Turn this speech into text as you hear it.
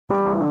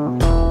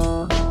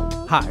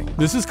Hi,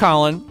 this is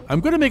Colin.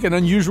 I'm going to make an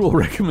unusual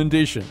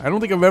recommendation. I don't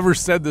think I've ever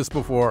said this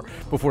before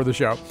the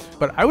show,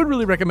 but I would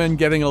really recommend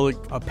getting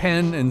a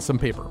pen and some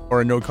paper or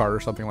a note card or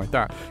something like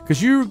that,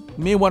 because you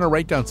may want to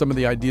write down some of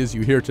the ideas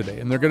you hear today,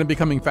 and they're going to be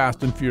coming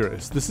fast and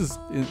furious. This is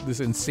this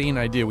insane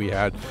idea we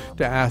had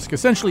to ask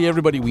essentially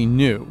everybody we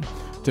knew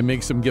to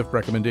make some gift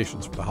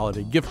recommendations for the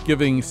holiday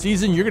gift-giving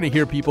season. You're going to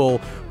hear people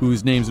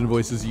whose names and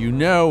voices you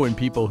know, and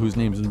people whose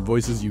names and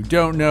voices you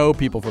don't know,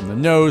 people from the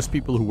nose,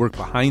 people who work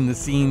behind the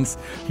scenes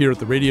here at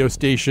the radio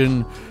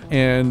station.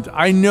 And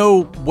I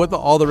know what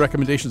all the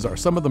recommendations are.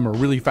 Some of them are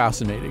really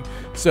fascinating.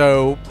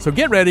 So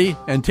get ready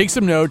and take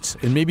some notes,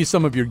 and maybe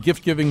some of your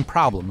gift-giving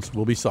problems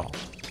will be solved.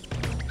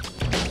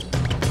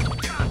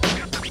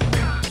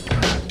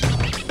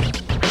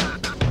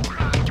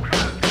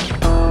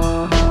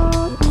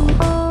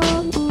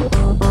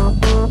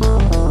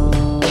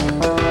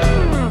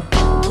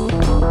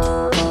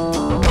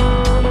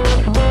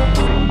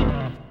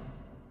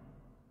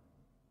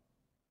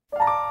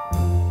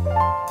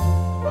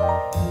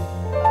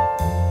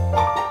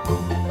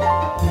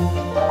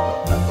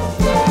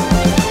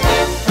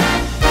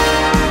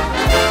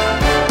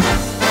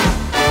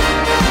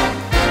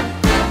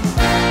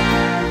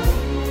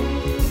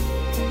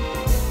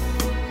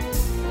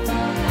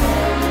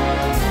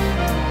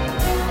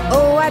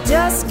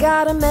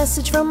 Got a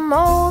message from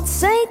old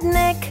Saint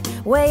Nick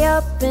way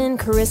up in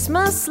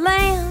Christmas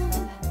land,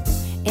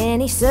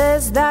 and he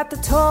says that the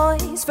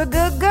toys for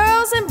good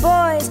girls and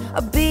boys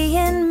are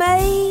being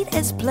made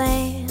as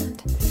planned.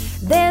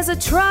 There's a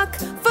truck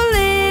for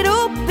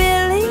little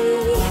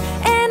Billy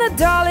and a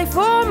dolly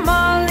for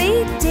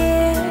Molly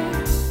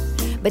dear,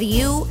 but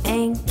you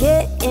ain't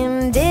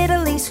getting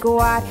diddly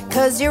squat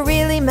 'cause you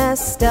really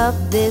messed up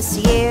this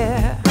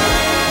year.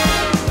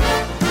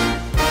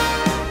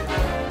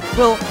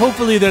 Well,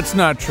 hopefully that's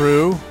not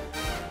true,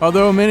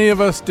 although many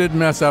of us did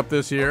mess up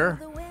this year.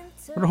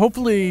 But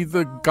hopefully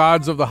the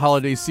gods of the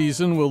holiday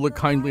season will look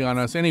kindly on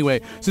us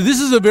anyway. So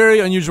this is a very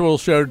unusual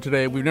show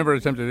today. We've never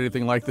attempted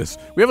anything like this.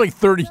 We have like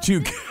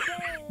 32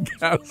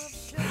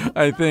 guests,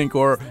 I think,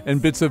 and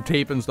bits of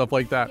tape and stuff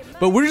like that.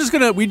 But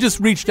we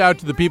just reached out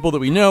to the people that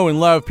we know and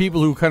love,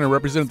 people who kind of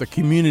represent the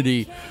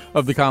community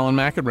of the Colin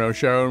McEnroe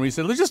Show, and we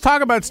said, let's just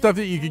talk about stuff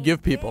that you could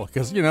give people,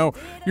 because, you know,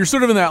 you're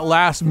sort of in that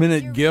last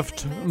minute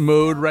gift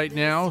mode right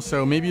now,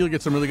 so maybe you'll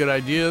get some really good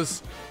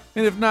ideas,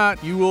 and if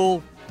not, you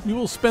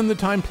will spend the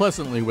time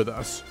pleasantly with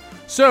us.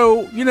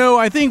 So, you know,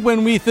 I think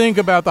when we think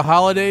about the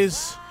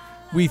holidays,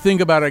 we think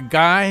about a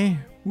guy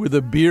with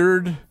a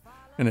beard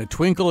and a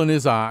twinkle in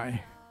his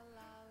eye.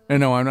 And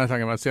no, I'm not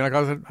talking about Santa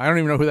Claus. I don't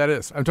even know who that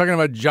is. I'm talking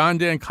about John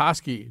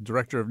Dankosky,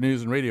 Director of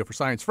News and Radio for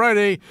Science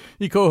Friday.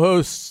 He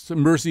co-hosts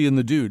Mercy and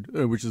the Dude,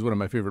 which is one of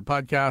my favorite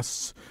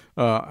podcasts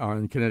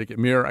on Connecticut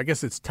Mirror. I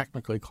guess it's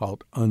technically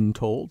called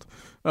Untold.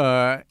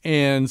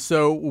 And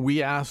so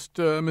we asked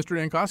Mr.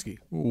 Dankosky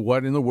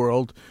what in the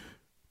world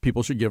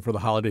people should give for the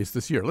holidays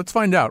this year. Let's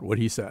find out what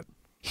he said.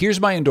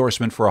 Here's my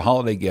endorsement for a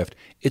holiday gift.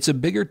 It's a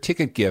bigger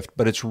ticket gift,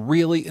 but it's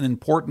really an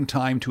important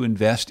time to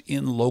invest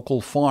in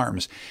local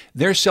farms.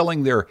 They're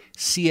selling their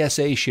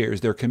CSA shares,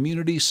 their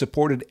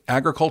community-supported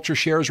agriculture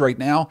shares right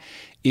now.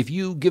 If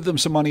you give them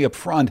some money up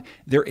front,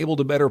 they're able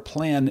to better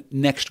plan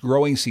next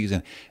growing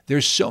season.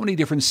 There's so many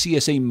different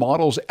CSA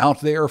models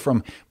out there,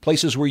 from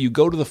places where you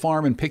go to the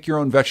farm and pick your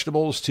own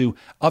vegetables to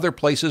other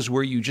places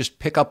where you just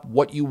pick up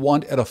what you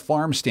want at a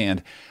farm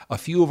stand. A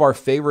few of our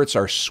favorites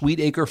are Sweet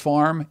Acre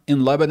Farm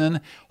in Lebanon,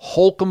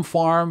 Holcomb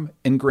Farm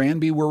in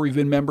Granby, where we've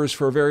been members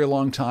for a very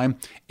long time,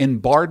 and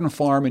Barden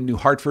Farm in New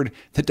Hartford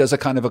that does a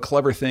kind of a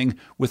clever thing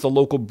with the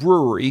local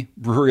Brewery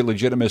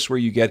Legitimus, where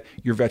you get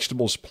your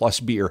vegetables plus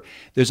beer.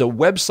 There's a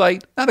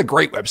website, not a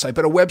great website,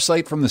 but a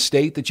website from the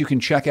state that you can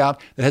check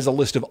out that has a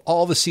list of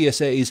all the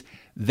CSAs.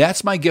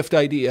 That's my gift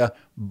idea.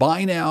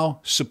 Buy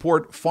now,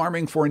 support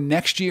farming for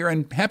next year,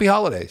 and happy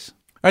holidays.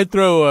 I'd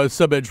throw a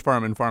Sub-Edge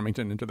Farm in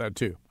Farmington into that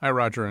too. Hi,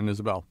 Roger and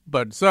Isabel.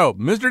 But so,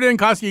 Mr.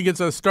 Dankosky gets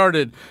us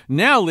started.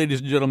 Now,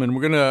 ladies and gentlemen,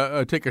 we're going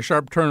to take a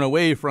sharp turn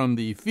away from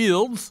the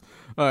fields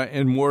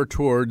and more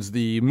towards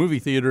the movie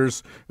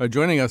theaters.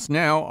 Joining us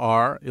now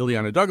are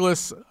Illeana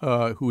Douglas,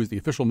 who is the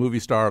official movie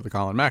star of the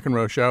Colin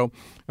McEnroe Show,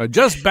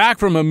 just back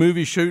from a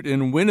movie shoot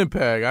in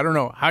Winnipeg. I don't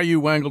know how you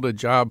wangled a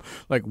job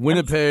like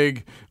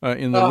Winnipeg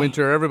in the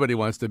winter. Everybody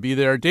wants to be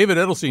there. David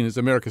Edelstein is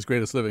America's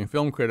Greatest Living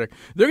Film Critic.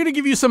 They're going to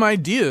give you some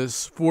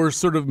ideas for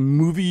sort of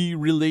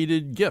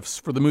movie-related gifts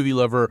for the movie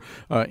lover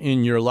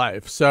in your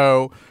life.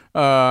 So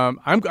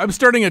I'm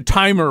starting a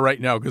timer right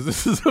now because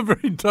this is a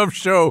very tough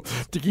show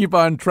to keep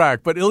on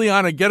track. But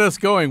Illeana, get us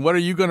going. What are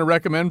you going to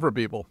recommend for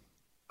people?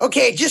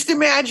 Okay, just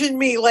imagine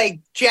me like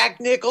Jack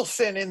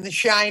Nicholson in The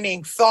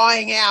Shining,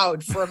 thawing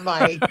out from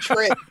my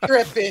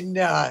trip in.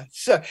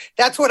 So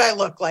that's what I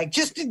look like.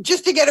 Just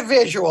to get a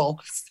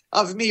visual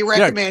of me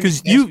recommending. Yeah,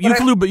 because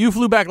you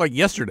flew back like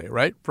yesterday,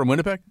 right, from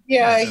Winnipeg?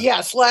 Yeah,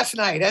 yes, last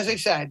night. As I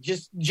said,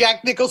 just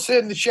Jack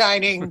Nicholson, The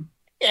Shining.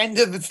 End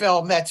of the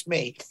film. That's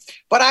me.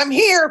 But I'm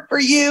here for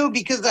you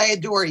because I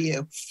adore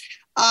you.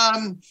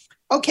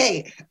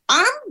 Okay,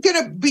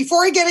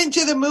 before I get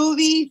into the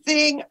movie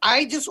thing,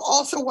 I just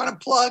also want to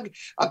plug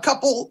a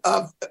couple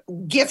of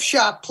gift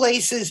shop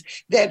places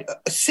that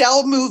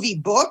sell movie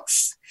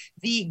books.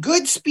 The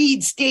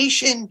Goodspeed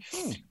Station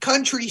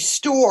Country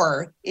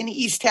Store in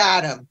East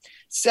Haddam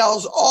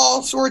sells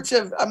all sorts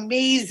of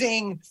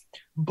amazing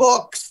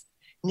books,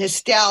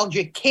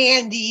 nostalgic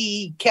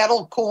candy,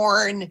 kettle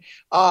corn.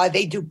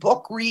 They do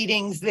book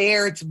readings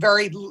there. It's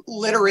very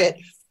literate,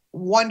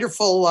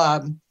 wonderful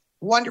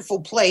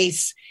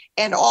place.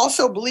 And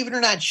also, believe it or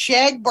not,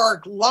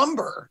 Shagbark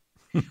Lumber,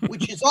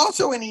 which is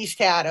also in East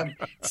Haddam,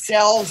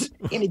 sells,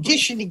 in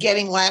addition to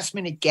getting last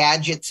minute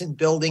gadgets and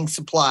building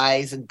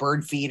supplies and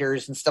bird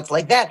feeders and stuff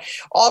like that,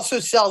 also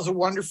sells a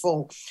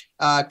wonderful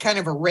kind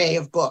of array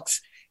of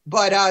books.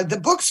 But the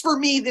books for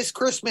me this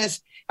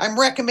Christmas, I'm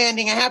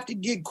recommending, I have to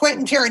do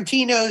Quentin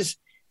Tarantino's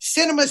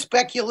Cinema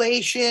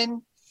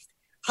Speculation,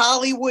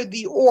 Hollywood,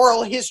 The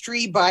Oral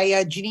History by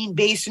Janine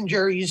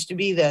Basinger, who used to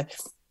be the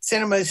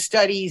cinema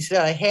studies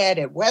head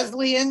at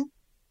Wesleyan.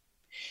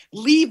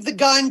 Leave the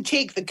Gun,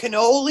 Take the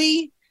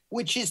Cannoli,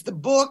 which is the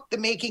book, The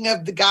Making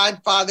of the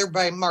Godfather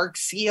by Mark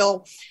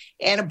Seal.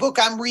 And a book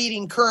I'm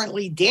reading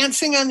currently,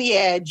 Dancing on the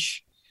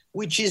Edge,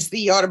 which is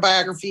the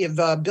autobiography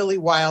of Billy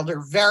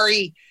Wilder.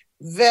 Very,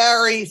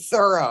 very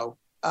thorough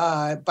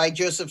by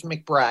Joseph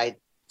McBride.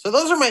 So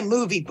those are my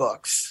movie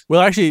books.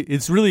 Well, actually,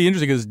 it's really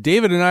interesting because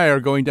David and I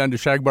are going down to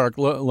Shagbark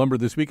Lumber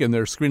this weekend.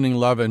 They're screening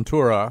La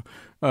Ventura.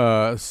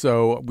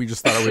 So we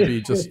just thought it would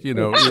be just,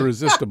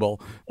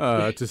 irresistible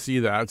to see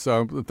that.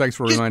 So thanks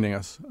for reminding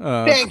us.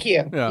 Thank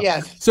you. Yeah.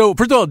 Yes. So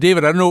first of all,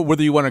 David, I don't know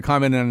whether you want to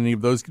comment on any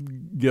of those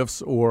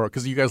gifts or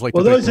because you guys like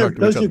to those are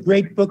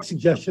great book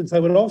suggestions. I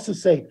would also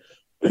say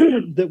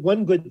that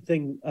one good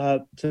thing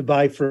to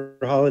buy for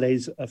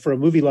holidays for a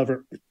movie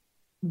lover,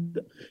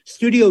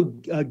 Studio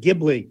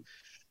Ghibli.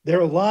 There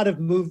are a lot of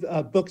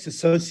books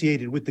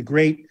associated with the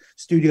great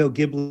Studio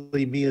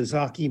Ghibli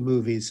Miyazaki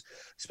movies,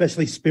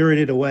 especially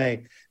Spirited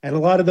Away. And a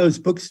lot of those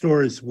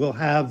bookstores will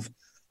have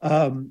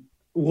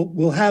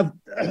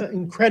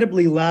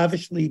incredibly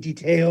lavishly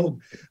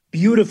detailed,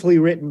 beautifully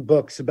written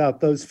books about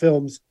those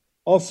films.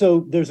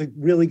 Also, there's a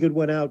really good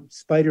one out,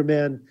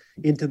 Spider-Man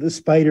Into the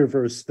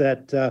Spider-Verse,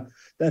 that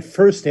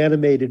first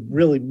animated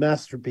really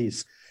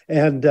masterpiece.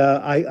 And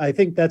I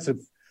think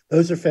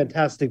those are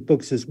fantastic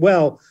books as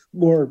well.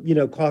 More,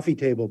 coffee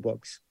table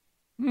books.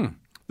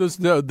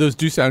 Those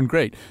do sound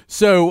great.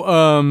 So,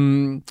 are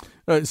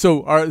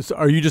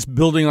you just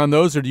building on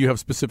those, or do you have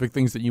specific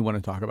things that you want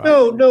to talk about?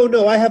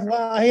 No.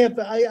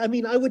 I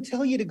mean, I would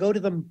tell you to go to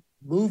the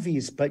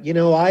movies, but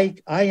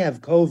I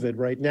have COVID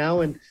right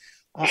now, and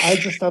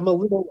I'm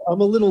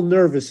a little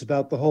nervous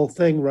about the whole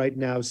thing right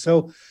now.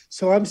 So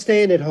I'm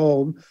staying at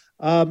home.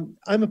 I'm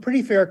a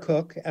pretty fair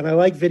cook, and I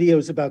like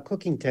videos about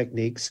cooking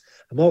techniques.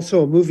 I'm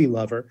also a movie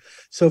lover.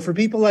 So for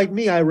people like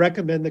me, I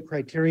recommend the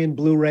Criterion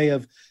Blu-ray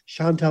of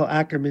Chantal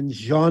Akerman's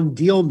Jeanne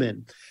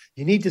Dielman.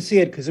 You need to see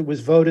it because it was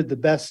voted the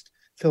best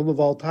film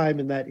of all time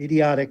in that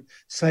idiotic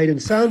Sight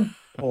and Sound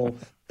poll.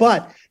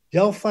 But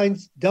Delphine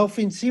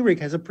Seyrig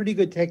has a pretty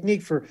good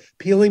technique for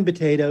peeling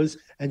potatoes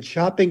and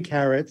chopping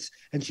carrots,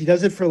 and she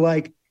does it for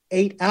like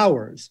 8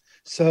 hours.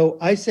 So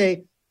I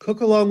say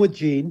cook along with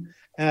Jean,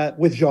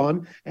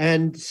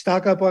 and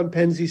stock up on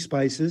Penzeys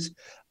spices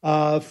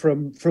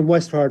from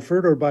West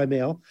Hartford or by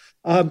mail.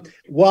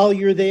 While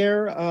you're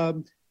there,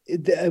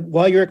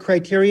 while you're at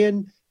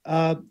Criterion,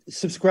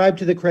 subscribe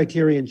to the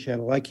Criterion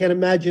channel. I can't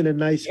imagine a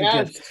nicer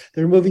gift.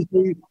 There are movies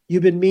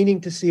you've been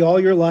meaning to see all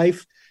your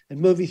life, and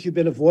movies you've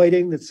been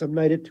avoiding that some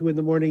night at 2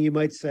 a.m. you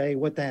might say,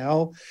 what the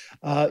hell?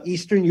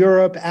 Eastern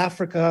Europe,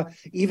 Africa,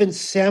 even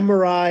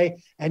samurai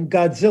and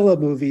Godzilla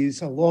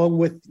movies, along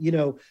with,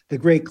 the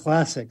great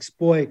classics.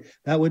 Boy,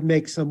 that would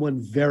make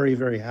someone very,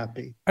 very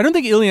happy. I don't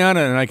think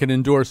Ileana and I can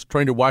endorse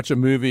trying to watch a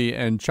movie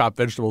and chop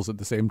vegetables at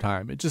the same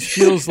time. It just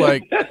feels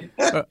like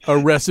a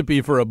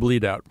recipe for a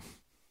bleed out.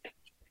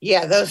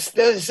 Yeah,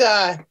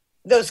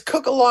 those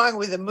cook along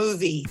with a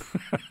movie.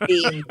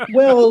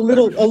 Well,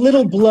 a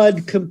little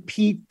blood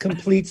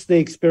completes the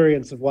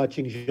experience of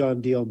watching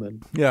Jeanne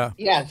Dielman. Yeah.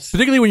 Yes.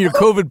 Particularly when you're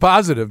COVID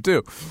positive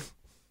too.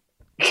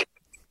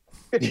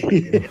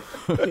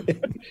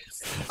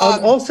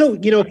 Also,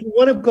 if you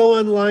want to go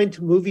online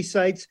to movie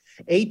sites,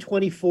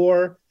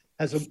 A24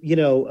 has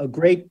a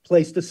great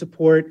place to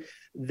support.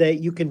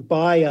 That you can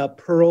buy a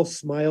Pearl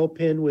Smile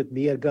pin with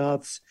Mia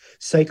Goth's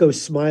Psycho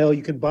Smile.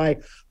 You can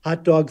buy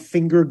hot dog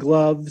finger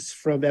gloves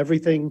from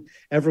Everything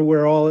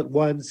Everywhere All at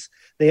Once.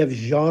 They have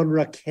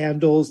genre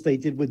candles they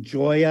did with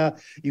Joya.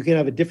 You can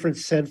have a different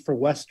scent for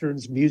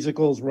Westerns,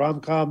 musicals,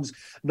 rom-coms.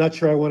 I'm not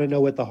sure I want to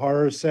know what the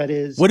horror set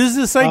is. What is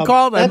this site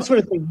called? That sort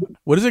of thing.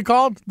 What is it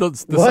called? The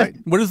site?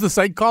 What is the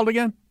site called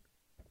again?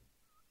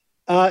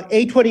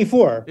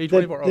 A24,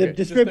 the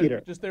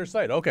distributor. Just their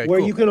site. Okay, where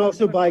cool. You can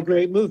also buy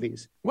great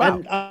movies. Wow.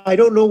 And I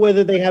don't know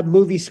whether they have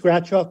movie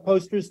scratch-off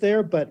posters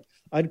there, but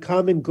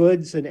Uncommon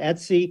Goods and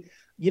Etsy,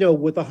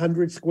 with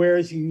 100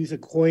 squares, you use a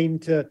coin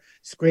to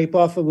scrape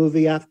off a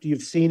movie after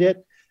you've seen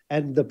it,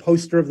 and the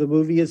poster of the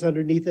movie is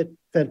underneath it.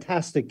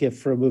 Fantastic gift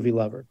for a movie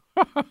lover.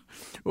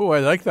 Oh, I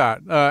like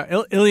that.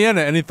 Ileana,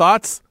 any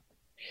thoughts?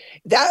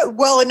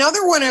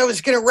 Another one I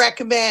was going to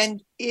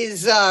recommend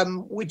is,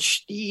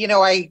 which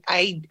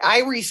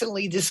I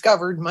recently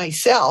discovered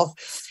myself,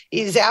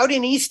 is out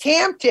in East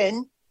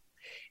Hampton.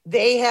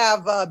 They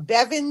have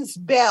Bevan's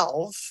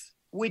Bells,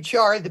 which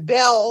are the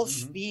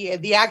bells,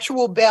 the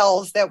actual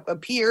bells that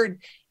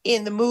appeared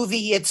in the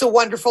movie It's a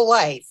Wonderful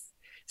Life.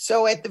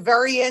 So at the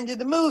very end of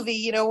the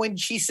movie, when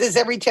she says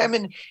every time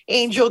an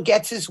angel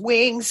gets his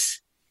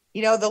wings,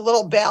 the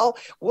little bell.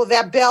 Well,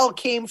 that bell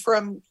came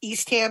from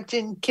East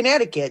Hampton,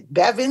 Connecticut.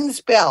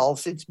 Bevan's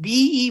Bells. It's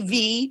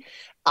Bevins.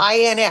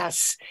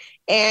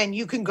 And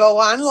you can go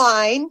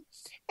online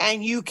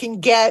and you can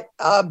get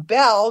a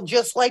bell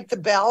just like the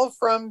bell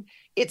from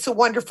It's a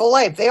Wonderful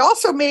Life. They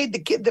also made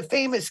the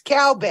famous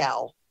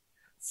cowbell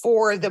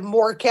for the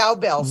More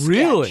Cowbell sketch.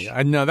 Really?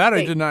 I know that.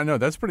 I did not know.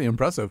 That's pretty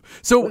impressive.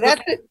 So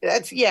that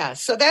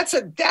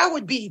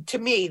would be, to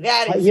me,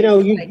 that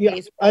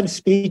is I'm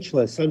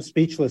speechless. I'm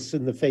speechless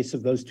in the face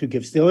of those two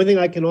gifts. The only thing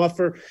I can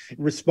offer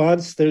in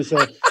response, there's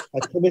a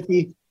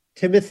Timothée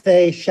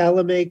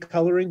Chalamet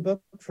coloring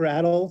book for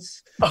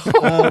adults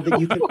that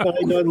you can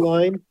find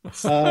online.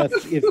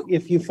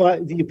 If you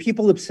find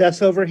people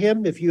obsess over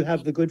him, if you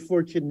have the good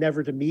fortune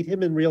never to meet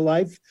him in real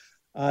life,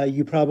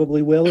 you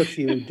probably will. If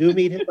you do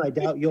meet him, I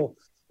doubt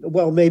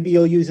maybe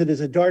you'll use it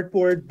as a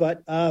dartboard,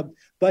 but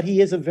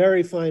he is a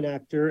very fine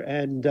actor,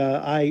 and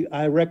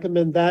I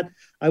recommend that.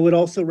 I would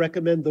also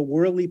recommend the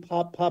Whirly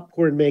Pop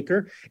popcorn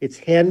maker. It's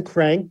hand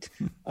cranked.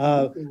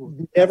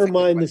 Never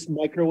mind this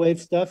microwave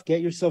stuff.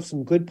 Get yourself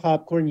some good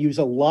popcorn. Use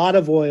a lot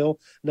of oil.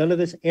 None of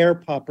this air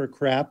popper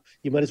crap.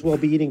 You might as well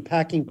be eating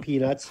packing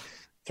peanuts.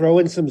 Throw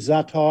in some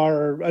za'atar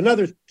or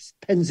another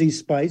Penzi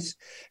spice,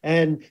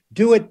 and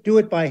do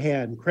it by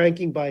hand,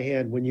 cranking by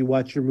hand when you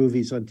watch your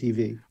movies on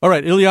TV. All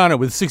right, Ileana,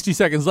 with 60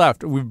 seconds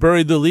left, we've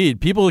buried the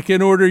lead. People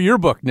can order your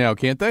book now,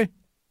 can't they?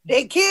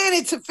 They can.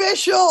 It's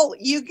official.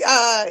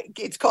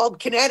 It's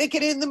called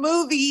Connecticut in the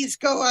Movies.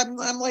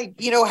 I'm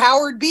like,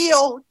 Howard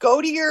Beale.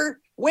 Go to your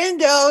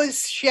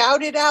windows,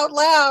 shout it out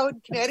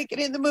loud. Connecticut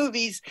in the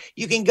Movies.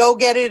 You can go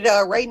get it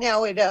right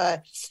now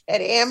at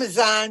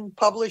Amazon,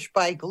 published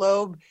by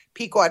Globe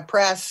Pequot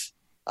Press.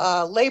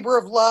 Labor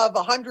of Love,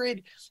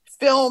 100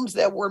 films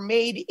that were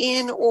made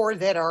in or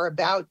that are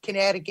about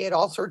Connecticut,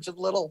 all sorts of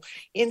little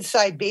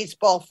inside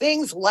baseball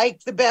things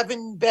like the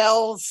Bevan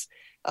Bells,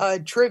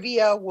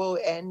 trivia,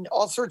 and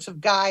all sorts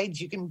of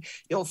guides.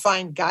 You'll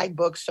find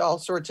guidebooks to all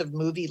sorts of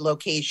movie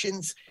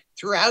locations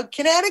throughout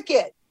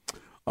Connecticut.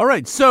 All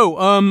right. So,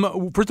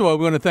 first of all,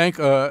 we want to thank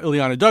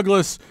Ileana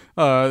Douglas,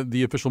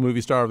 the official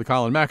movie star of the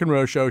Colin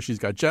McEnroe Show. She's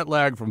got jet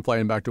lag from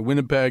flying back to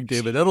Winnipeg.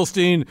 David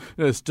Edelstein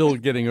is still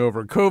getting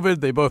over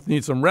COVID. They both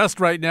need some rest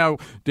right now.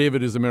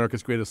 David is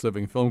America's greatest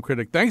living film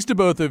critic. Thanks to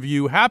both of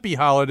you. Happy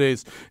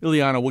holidays.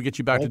 Ileana, we'll get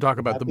you back to talk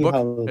about the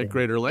book at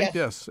greater length.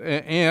 Yes.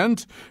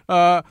 And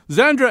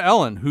Zandra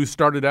Ellen, who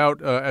started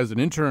out as an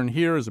intern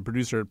here, as a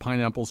producer at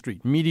Pineapple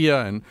Street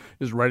Media, and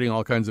is writing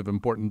all kinds of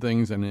important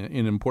things and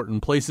in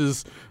important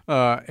places.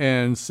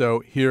 And so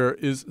here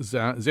is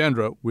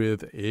Zandra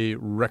with a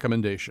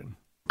recommendation.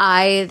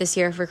 I, this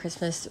year for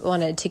Christmas,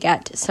 wanted to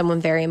get someone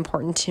very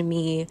important to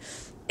me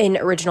an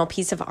original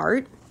piece of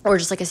art, or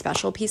just like a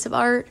special piece of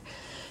art.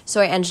 So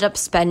I ended up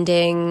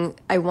spending,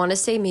 I want to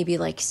say maybe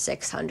like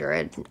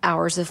 600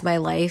 hours of my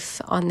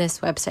life on this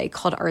website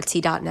called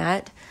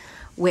artsy.net,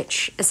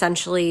 which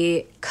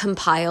essentially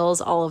compiles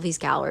all of these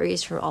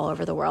galleries from all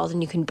over the world,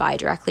 and you can buy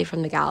directly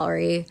from the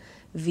gallery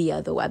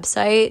via the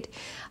website.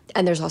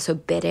 And there's also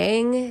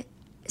bidding.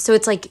 So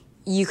it's like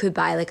you could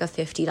buy like a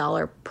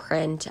 $50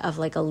 print of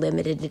like a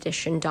limited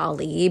edition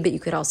Dali, but you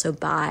could also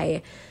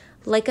buy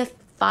like a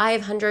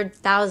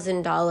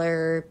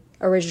 $500,000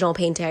 original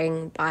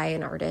painting by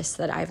an artist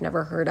that I've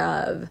never heard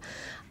of.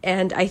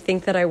 And I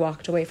think that I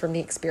walked away from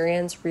the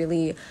experience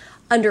really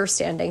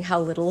understanding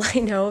how little I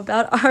know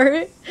about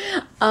art.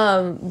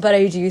 But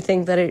I do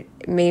think that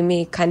it made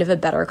me kind of a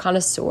better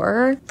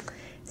connoisseur.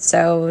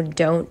 So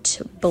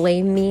don't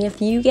blame me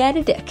if you get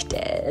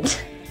addicted.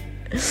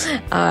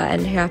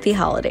 And happy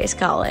holidays,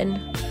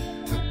 Colin.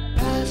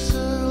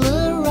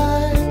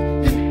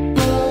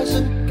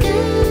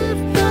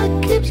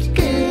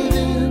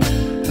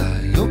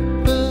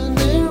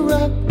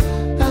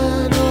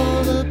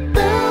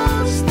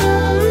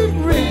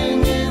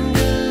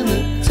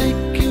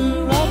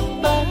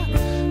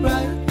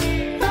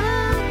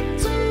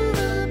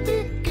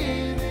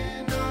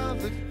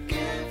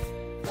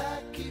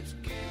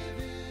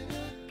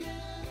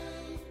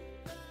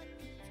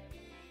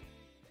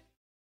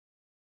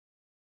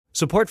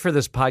 Support for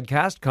this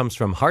podcast comes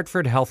from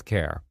Hartford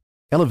Healthcare.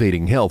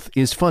 Elevating Health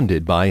is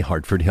funded by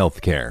Hartford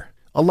Healthcare.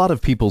 A lot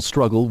of people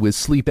struggle with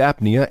sleep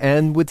apnea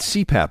and with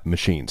CPAP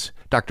machines.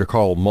 Dr.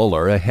 Carl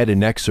Muller, a head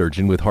and neck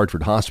surgeon with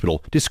Hartford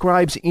Hospital,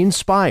 describes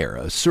Inspire,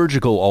 a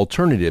surgical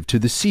alternative to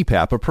the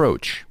CPAP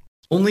approach.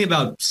 Only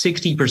about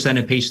 60%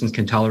 of patients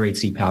can tolerate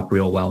CPAP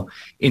real well.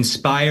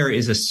 Inspire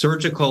is a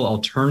surgical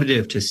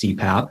alternative to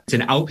CPAP. It's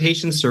an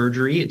outpatient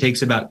surgery. It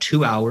takes about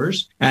 2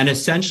 hours. And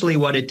essentially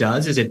what it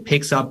does is it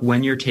picks up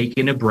when you're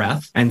taking a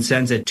breath and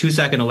sends a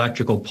 2-second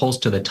electrical pulse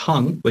to the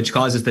tongue, which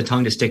causes the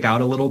tongue to stick out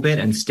a little bit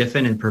and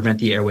stiffen and prevent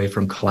the airway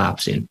from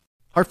collapsing.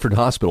 Hartford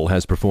Hospital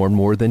has performed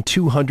more than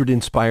 200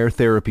 Inspire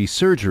therapy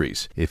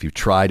surgeries. If you've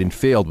tried and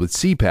failed with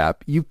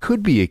CPAP, you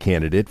could be a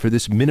candidate for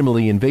this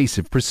minimally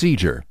invasive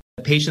procedure.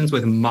 Patients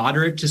with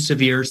moderate to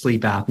severe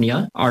sleep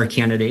apnea are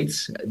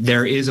candidates.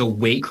 There is a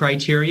weight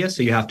criteria,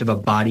 so you have to have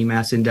a body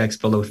mass index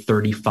below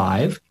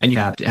 35, and you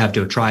have to have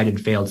tried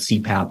and failed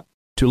CPAP.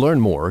 To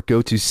learn more,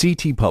 go to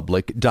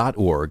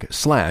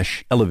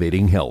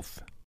ctpublic.org/elevatinghealth.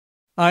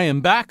 I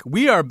am back.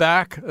 We are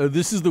back.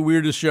 This is the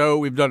weirdest show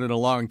we've done in a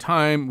long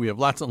time. We have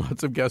lots and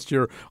lots of guests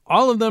here,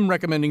 all of them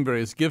recommending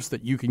various gifts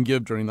that you can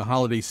give during the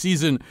holiday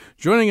season.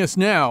 Joining us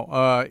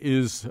now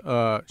is,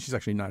 she's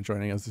actually not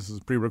joining us. This is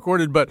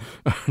pre-recorded, but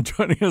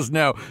joining us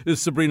now is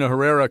Sabrina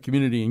Herrera,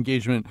 Community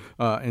Engagement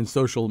and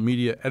Social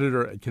Media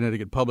Editor at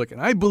Connecticut Public,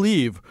 and I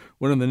believe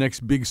one of the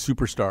next big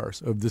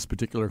superstars of this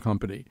particular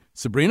company.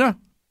 Sabrina?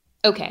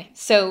 Okay,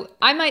 so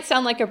I might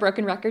sound like a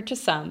broken record to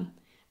some,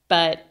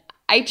 but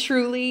I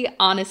truly,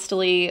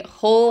 honestly,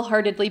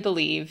 wholeheartedly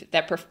believe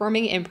that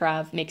performing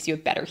improv makes you a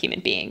better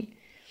human being.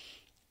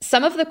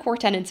 Some of the core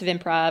tenets of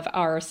improv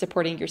are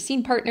supporting your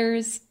scene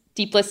partners,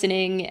 deep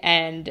listening,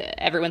 and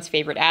everyone's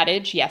favorite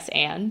adage, yes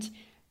and,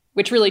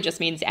 which really just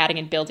means adding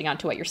and building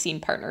onto what your scene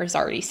partner has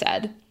already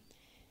said.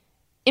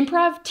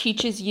 Improv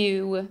teaches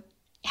you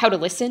how to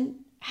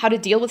listen, how to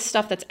deal with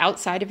stuff that's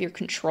outside of your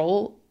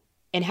control,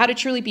 and how to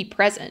truly be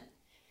present.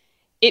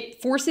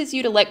 It forces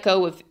you to let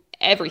go of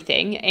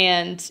everything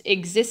and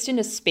exist in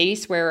a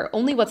space where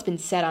only what's been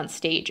said on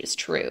stage is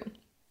true.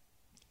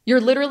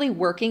 You're literally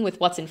working with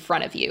what's in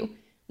front of you,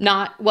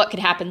 not what could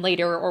happen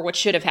later or what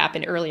should have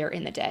happened earlier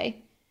in the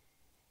day.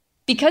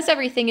 Because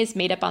everything is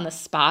made up on the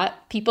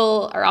spot,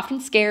 people are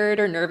often scared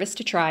or nervous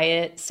to try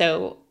it,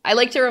 so I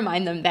like to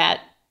remind them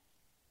that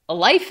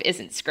life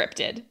isn't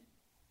scripted.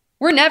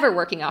 We're never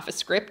working off a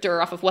script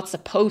or off of what's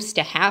supposed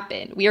to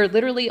happen. We are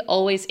literally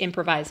always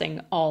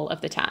improvising all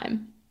of the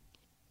time.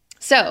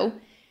 So,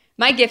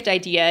 my gift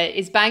idea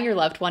is buying your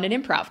loved one an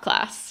improv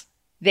class.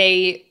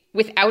 They,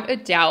 without a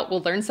doubt,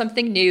 will learn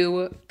something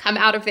new, come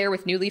out of there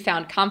with newly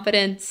found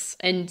confidence,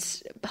 and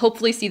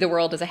hopefully see the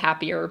world as a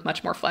happier,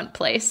 much more fun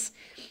place.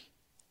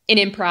 In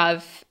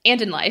improv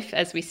and in life,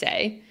 as we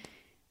say,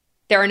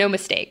 there are no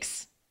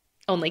mistakes,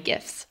 only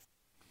gifts.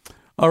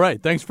 All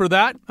right, thanks for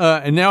that.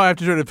 And now I have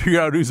to try to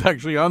figure out who's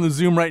actually on the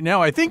Zoom right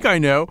now. I think I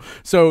know.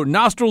 So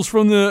nostrils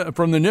from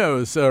the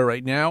nose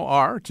right now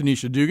are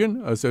Tanisha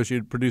Dugan,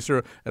 associate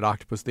producer at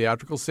Octopus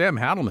Theatrical. Sam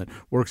Hadelman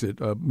works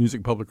at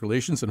Music Public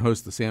Relations and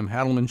hosts the Sam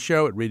Hadelman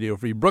Show at Radio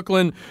Free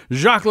Brooklyn.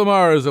 Jacques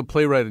Lamar is a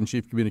playwright and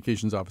chief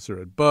communications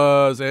officer at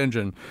Buzz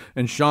Engine.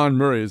 And Sean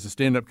Murray is a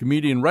stand-up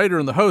comedian, writer,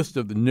 and the host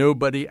of the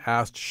Nobody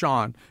Asked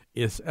Sean.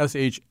 It's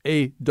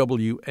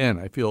SHAWN.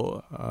 I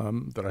feel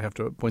that I have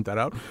to point that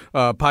out.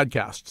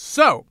 Podcast.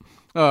 So,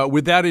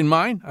 with that in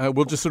mind,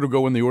 we'll just sort of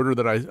go in the order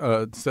that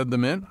I said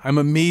them in. I'm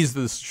amazed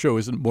this show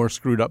isn't more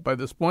screwed up by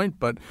this point,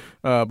 but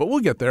we'll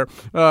get there.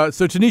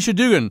 So, Tanisha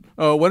Dugan,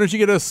 why don't you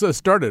get us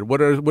started?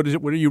 What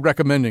are you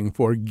recommending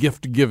for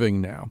gift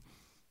giving now?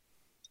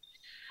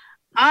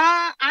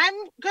 I'm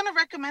going to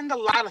recommend a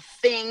lot of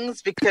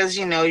things because,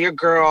 your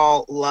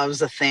girl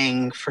loves a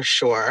thing for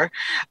sure.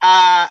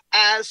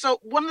 So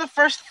one of the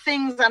first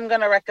things I'm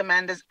going to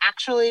recommend is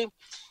actually,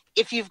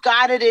 if you've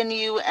got it in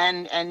you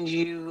and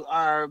you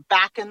are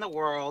back in the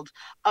world,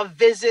 a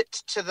visit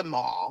to the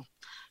mall,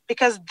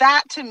 because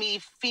that to me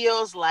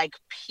feels like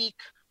peak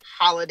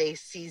holiday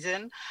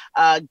season,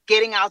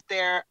 getting out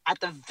there at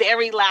the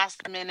very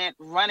last minute,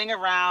 running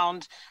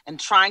around and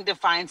trying to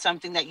find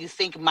something that you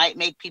think might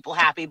make people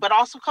happy, but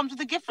also comes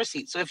with a gift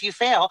receipt. So if you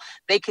fail,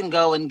 they can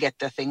go and get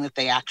the thing that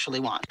they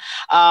actually want.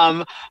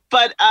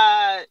 But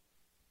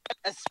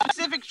a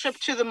specific trip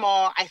to the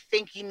mall, I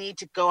think you need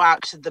to go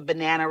out to the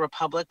Banana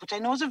Republic, which I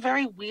know is a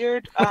very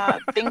weird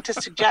thing to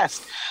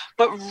suggest.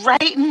 But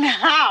right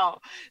now,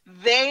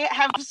 they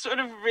have sort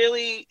of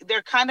really,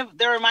 they're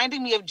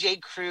reminding me of J.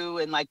 Crew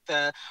in like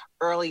the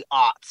early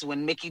aughts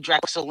when Mickey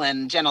Drexel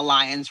and Jenna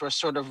Lyons were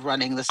sort of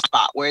running the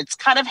spot, where it's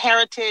kind of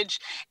heritage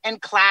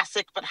and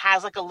classic, but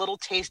has like a little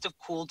taste of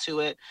cool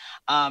to it.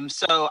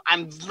 So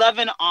I'm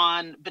loving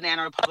on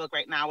Banana Republic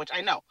right now, which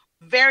I know,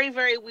 very,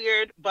 very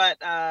weird, but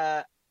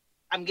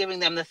I'm giving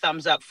them the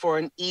thumbs up for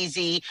an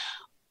easy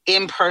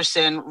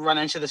in-person run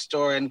into the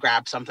store and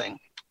grab something.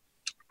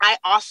 I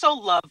also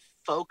love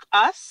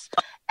Folkus,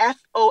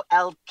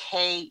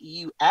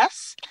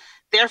 Folkus.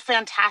 They're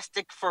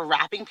fantastic for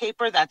wrapping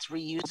paper that's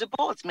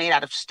reusable. It's made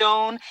out of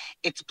stone.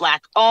 It's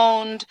Black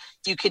owned.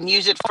 You can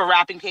use it for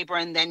wrapping paper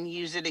and then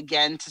use it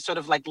again to sort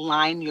of like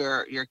line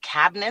your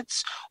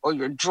cabinets or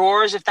your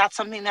drawers if that's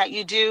something that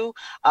you do.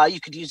 You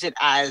could use it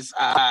as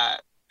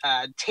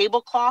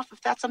tablecloth,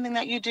 if that's something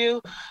that you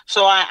do.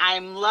 So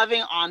I'm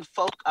loving on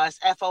Folkus,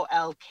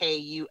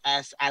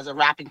 Folkus, as a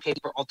wrapping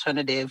paper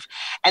alternative.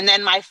 And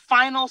then my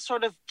final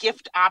sort of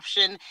gift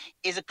option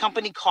is a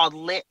company called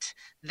Lit.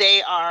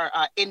 They are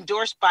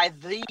endorsed by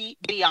the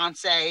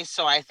Beyonce.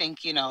 So I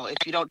think, you know, if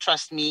you don't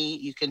trust me,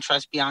 you can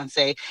trust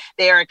Beyonce.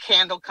 They are a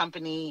candle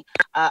company,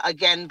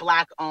 again,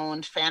 Black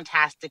owned,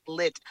 fantastic.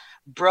 Lit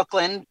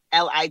Brooklyn,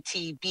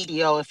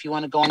 LITBDO, if you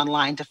want to go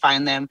online to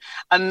find them.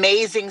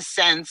 Amazing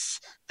scents.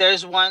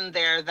 There's one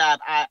there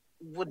that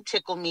would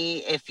tickle me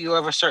if you're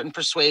of a certain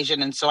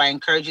persuasion, and so I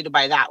encourage you to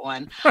buy that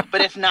one. But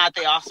if not,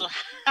 they also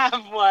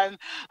have one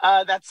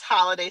that's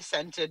holiday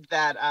scented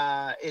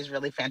that is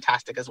really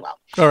fantastic as well.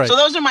 All right. So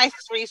those are my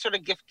 3 sort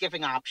of gift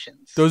giving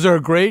options. Those are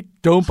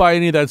great. Don't buy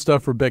any of that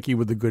stuff for Becky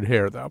with the good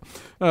hair, though.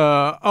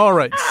 All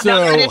right.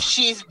 So not if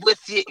she's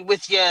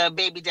with your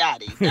baby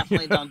daddy.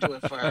 Definitely don't do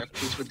it for her if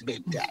she's with the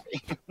baby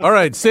daddy. All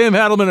right, Sam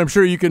Hadelman, I'm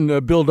sure you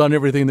can build on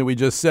everything that we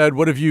just said.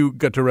 What have you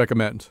got to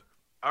recommend?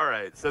 All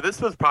right. So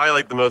this was probably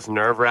like the most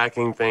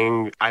nerve-wracking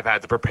thing I've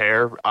had to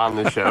prepare on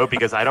the show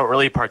because I don't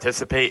really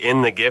participate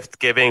in the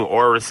gift-giving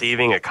or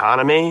receiving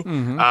economy.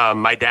 Mm-hmm.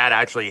 My dad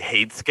actually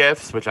hates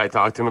gifts, which I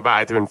talked to him about. I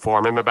had to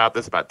inform him about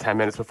this about 10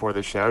 minutes before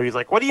the show. He's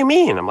like, what do you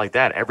mean? I'm like,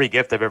 Dad, every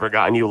gift I've ever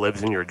gotten you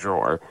lives in your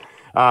drawer.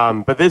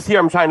 But this year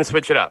I'm trying to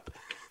switch it up.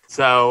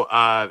 So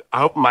I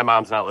hope my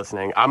mom's not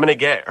listening. I'm going to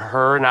get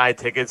her and I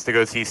tickets to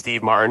go see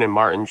Steve Martin and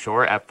Martin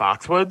Short at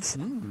Foxwoods,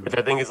 which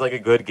I think is like a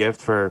good gift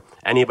for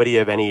anybody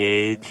of any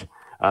age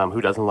who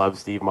doesn't love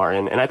Steve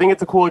Martin. And I think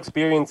it's a cool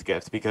experience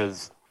gift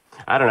because,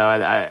 I don't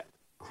know,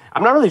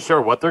 I'm not really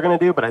sure what they're going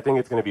to do, but I think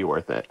it's going to be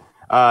worth it.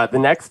 The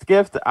next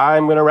gift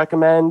I'm going to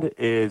recommend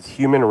is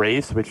Human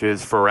Race, which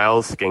is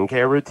Pharrell's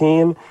skincare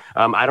routine.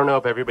 I don't know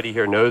if everybody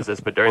here knows this,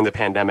 but during the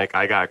pandemic,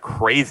 I got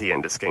crazy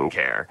into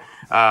skincare.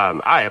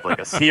 I have like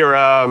a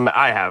serum,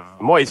 I have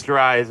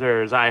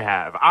moisturizers, I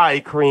have eye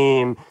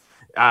cream.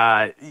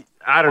 I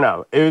don't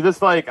know. It was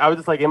just like, I was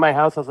just like in my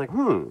house, I was like,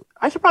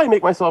 I should probably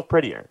make myself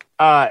prettier.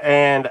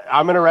 And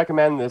I'm going to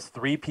recommend this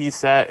 3-piece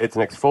set. It's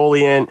an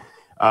exfoliant,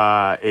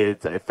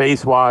 it's a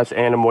face wash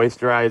and a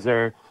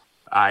moisturizer.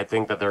 I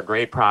think that they're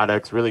great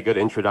products, really good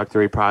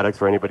introductory products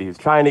for anybody who's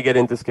trying to get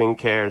into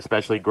skincare,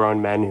 especially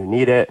grown men who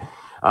need it,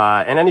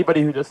 and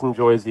anybody who just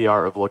enjoys the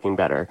art of looking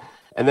better.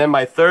 And then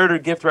my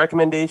third gift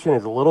recommendation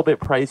is a little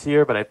bit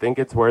pricier, but I think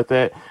it's worth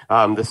it.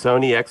 The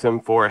Sony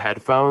XM4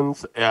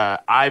 headphones.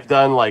 I've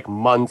done like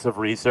months of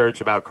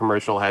research about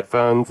commercial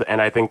headphones,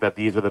 and I think that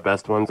these are the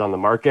best ones on the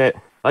market.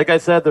 Like I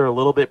said, they're a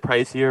little bit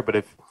pricier, but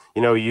if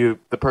the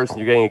person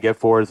you're getting a gift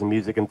for is a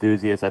music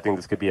enthusiast, I think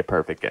this could be a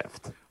perfect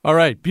gift. All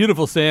right.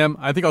 Beautiful, Sam.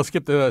 I think I'll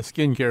skip the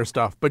skincare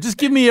stuff, but just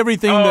give me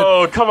everything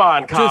come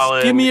on,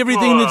 Colin. Just give me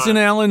everything that's in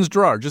Alan's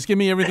drawer. Just give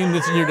me everything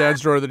that's in your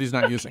dad's drawer that he's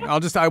not using.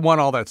 I want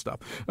all that stuff.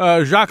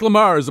 Jacques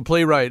Lamar is a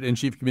playwright and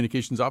chief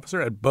communications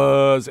officer at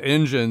Buzz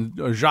Engine.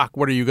 Jacques,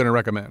 what are you going to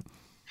recommend?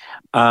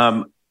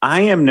 I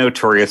am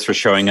notorious for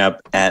showing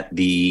up at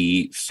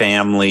the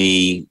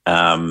family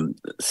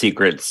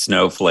secret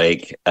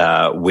snowflake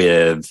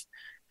with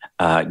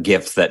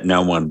gifts that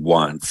no one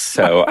wants.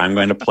 So I'm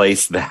going to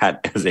place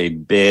that as a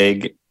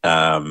big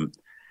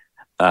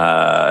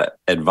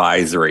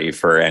advisory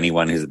for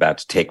anyone who's about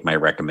to take my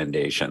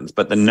recommendations.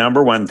 But the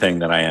number one thing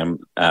that I am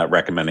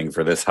recommending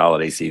for this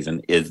holiday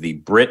season is the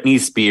Britney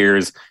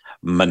Spears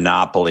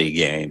Monopoly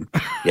game.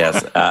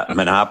 Yes,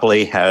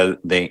 Monopoly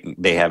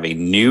they have a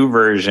new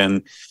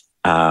version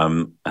based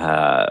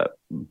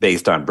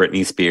on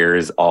Britney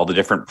Spears. All the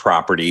different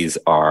properties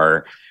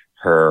are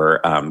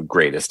her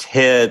greatest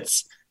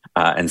hits.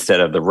 Instead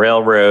of the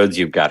railroads,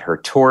 you've got her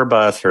tour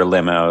bus, her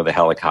limo, the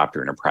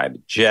helicopter, and a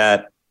private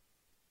jet.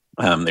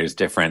 There's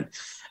different,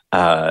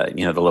 the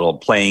little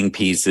playing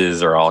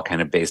pieces are all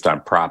kind of based on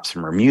props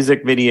from her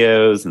music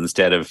videos.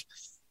 Instead of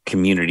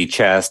community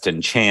chest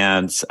and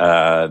chants,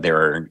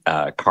 there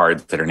are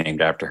cards that are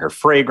named after her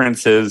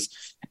fragrances.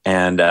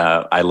 And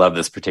I love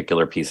this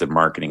particular piece of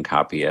marketing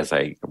copy, as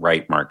I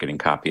write marketing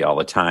copy all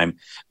the time.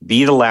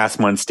 Be the last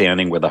one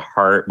standing with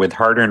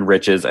hard-earned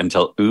riches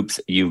until, oops,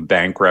 you've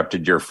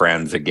bankrupted your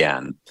friends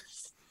again.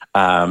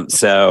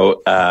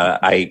 So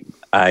I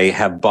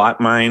have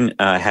bought mine,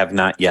 have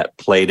not yet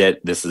played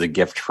it. This is a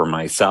gift for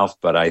myself,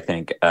 but I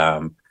think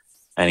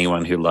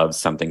anyone who loves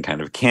something kind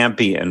of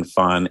campy and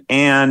fun,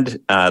 and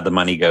the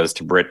money goes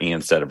to Britney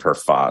instead of her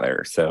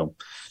father. So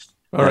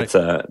that's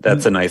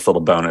a nice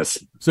little bonus.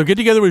 So get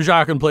together with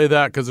Jacques and play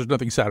that, because there's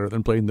nothing sadder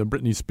than playing the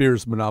Britney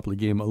Spears Monopoly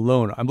game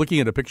alone. I'm looking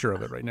at a picture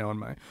of it right now on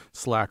my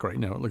Slack right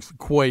now. It looks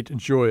quite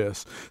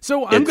joyous.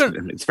 So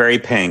it's very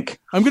pink.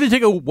 I'm going to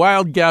take a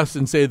wild guess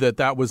and say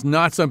that was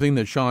not something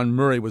that Sean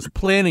Murray was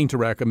planning to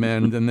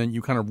recommend, and then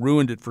you kind of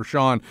ruined it for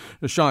Sean.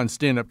 Sean's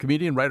stand-up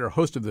comedian, writer,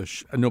 host of the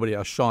Nobody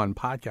Asked Sean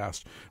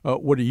podcast.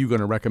 What are you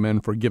going to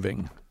recommend for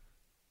giving?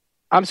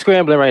 I'm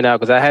scrambling right now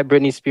because I had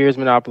Britney Spears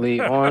Monopoly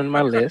on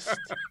my list.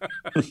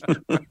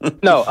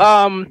 No,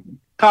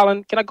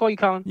 Colin, can I call you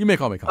Colin? You may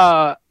call me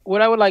Colin.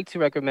 What I would like to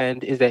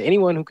recommend is that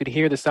anyone who could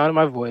hear the sound of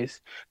my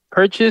voice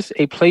purchase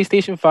a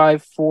PlayStation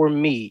 5 for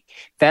me.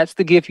 That's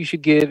the gift you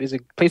should give, is a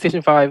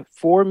PlayStation 5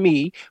 for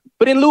me.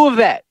 But in lieu of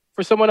that,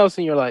 for someone else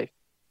in your life,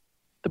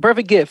 the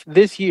perfect gift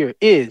this year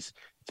is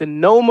the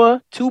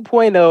Noma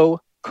 2.0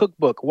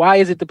 cookbook. Why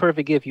is it the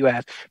perfect gift, you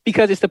ask?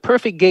 Because it's the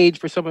perfect gauge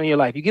for someone in your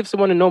life. You give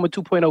someone a Noma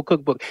 2.0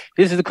 cookbook.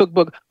 This is a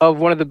cookbook of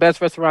one of the best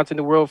restaurants in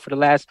the world for the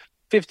last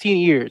 15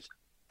 years.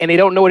 And they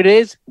don't know what it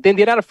is, then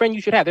they're not a friend you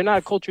should have. They're not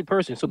a cultured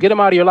person. So get them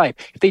out of your life.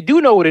 If they do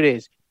know what it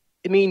is,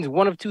 it means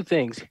one of two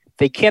things.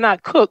 They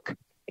cannot cook,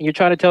 and you're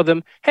trying to tell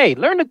them, hey,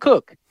 learn to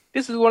cook.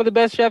 This is one of the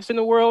best chefs in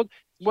the world,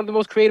 one of the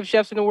most creative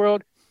chefs in the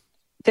world.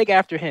 Take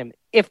after him.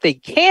 If they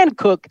can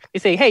cook, they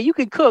say, hey, you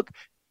can cook,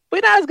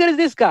 but not as good as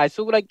this guy.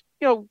 So,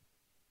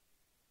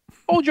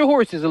 hold your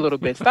horses a little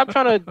bit. Stop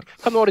trying to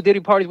come to all the Diddy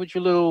parties with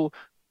your little,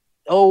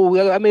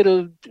 I made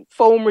a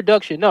foam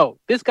reduction. No,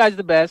 this guy's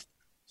the best.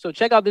 So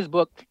check out this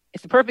book.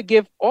 It's the perfect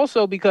gift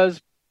also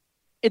because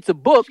it's a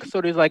book.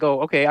 So there's I'm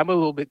a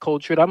little bit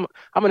cultured. I'm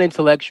an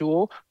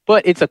intellectual,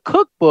 but it's a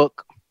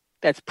cookbook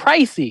that's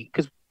pricey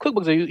because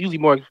cookbooks are usually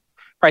more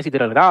pricey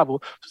than a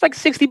novel. So it's like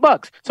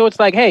 $60. So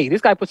it's like, hey,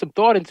 this guy put some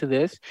thought into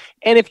this.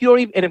 And if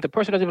the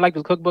person doesn't even like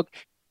the cookbook,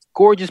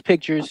 gorgeous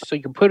pictures. So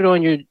you can put it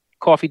on your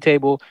coffee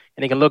table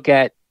and they can look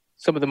at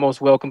some of the most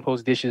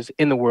well-composed dishes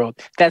in the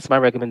world. That's my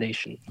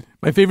recommendation.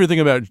 My favorite thing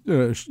about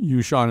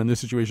you, Sean, in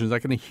this situation is I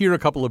can hear a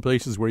couple of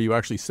places where you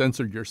actually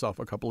censored yourself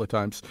a couple of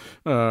times.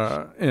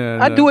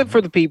 I do it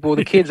for the people,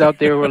 the kids out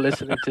there who are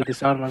listening to the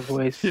sound of my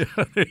voice. Yeah,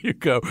 there you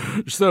go.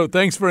 So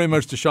thanks very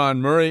much to Sean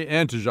Murray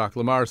and to Jacques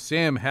Lamar,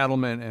 Sam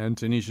Hadelman, and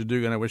Tanisha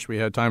Dugan. I wish we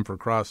had time for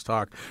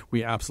crosstalk.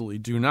 We absolutely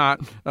do not.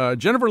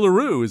 Jennifer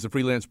LaRue is a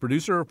freelance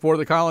producer for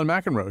The Colin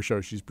McEnroe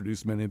Show. She's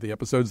produced many of the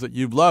episodes that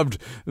you've loved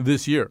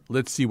this year.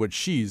 Let's see what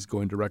she's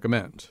going to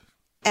recommend.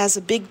 As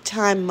a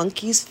big-time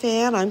Monkees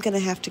fan, I'm going to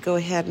have to go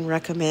ahead and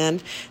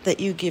recommend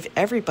that you give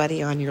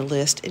everybody on your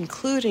list,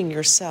 including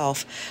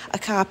yourself, a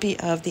copy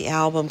of the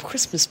album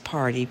Christmas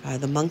Party by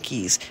the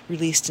Monkees,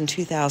 released in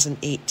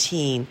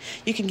 2018.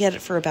 You can get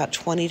it for about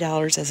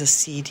 $20 as a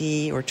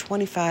CD or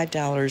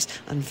 $25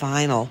 on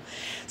vinyl.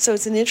 So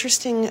it's an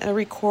interesting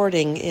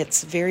recording.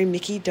 It's very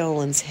Mickey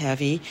Dolenz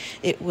heavy.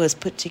 It was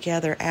put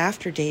together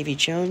after Davy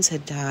Jones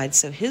had died,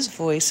 so his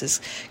voice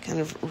is kind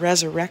of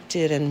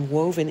resurrected and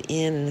woven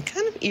in a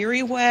kind of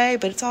eerie way,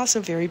 but it's also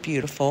very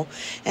beautiful.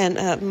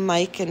 And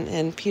Mike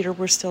and Peter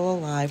were still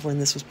alive when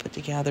this was put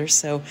together,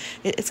 so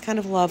it's kind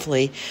of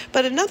lovely.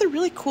 But another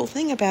really cool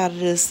thing about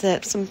it is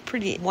that some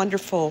pretty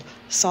wonderful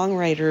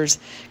songwriters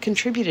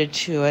contributed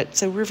to it.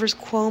 So Rivers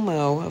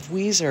Cuomo of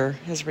Weezer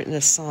has written a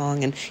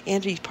song, and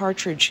Andy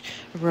Partridge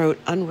wrote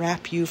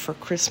Unwrap You for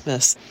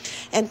Christmas.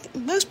 And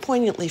most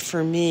poignantly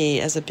for me,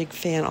 as a big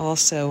fan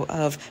also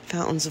of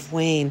Fountains of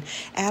Wayne,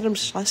 Adam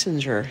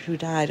Schlesinger, who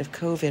died of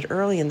COVID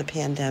early in the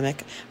pandemic,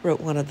 wrote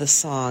one of the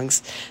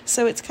songs.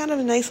 So it's kind of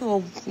a nice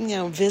little,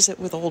 visit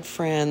with old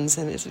friends,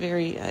 and it's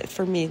very,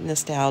 for me,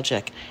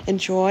 nostalgic.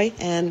 Enjoy,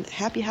 and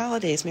happy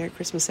holidays. Merry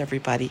Christmas,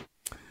 everybody.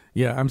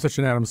 Yeah, I'm such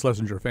an Adam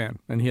Schlesinger fan,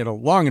 and he had a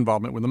long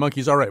involvement with the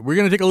Monkees. All right, we're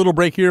going to take a little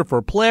break here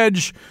for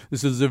Pledge.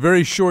 This is a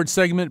very short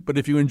segment, but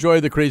if you enjoy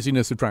the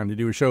craziness of trying to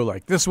do a show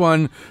like this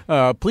one,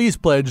 please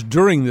pledge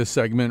during this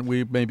segment.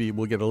 Maybe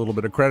we'll get a little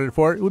bit of credit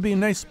for it. It would be a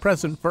nice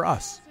present for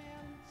us.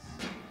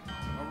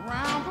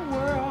 Around the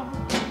world,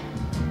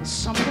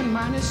 something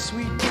mighty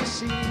sweet to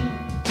see.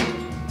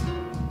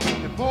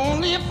 If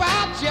only if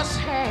I just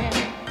had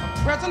a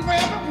present for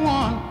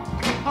everyone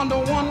under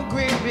one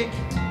great big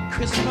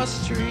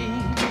Christmas tree.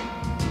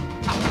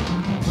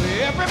 For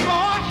every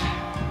boy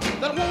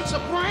that wants a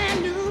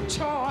brand new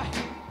toy,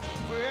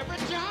 for every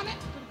Johnny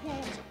that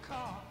wants a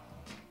car.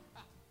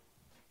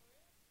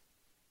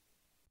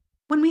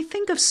 When we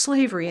think of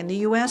slavery in the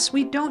U.S.,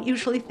 we don't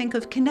usually think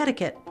of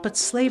Connecticut, but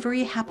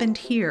slavery happened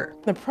here.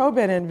 The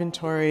probate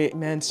inventory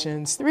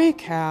mentions 3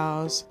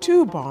 cows,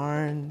 2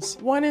 barns,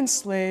 1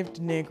 enslaved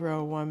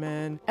Negro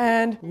woman,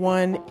 and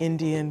 1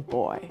 Indian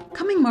boy.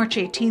 Coming March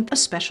 18th, a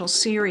special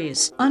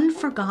series,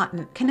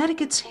 Unforgotten,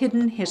 Connecticut's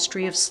Hidden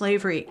History of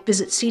Slavery.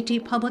 Visit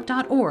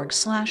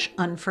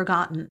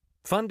ctpublic.org/unforgotten.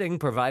 Funding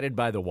provided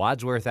by the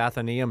Wadsworth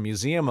Atheneum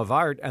Museum of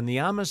Art and the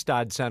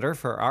Amistad Center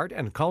for Art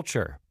and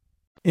Culture.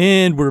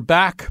 And we're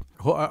back.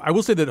 I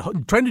will say that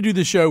trying to do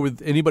this show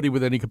with anybody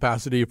with any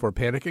capacity for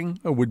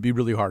panicking would be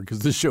really hard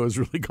because this show is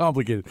really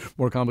complicated,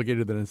 more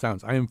complicated than it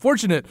sounds. I am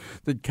fortunate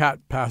that Kat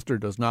Pastor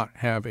does not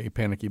have a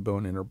panicky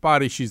bone in her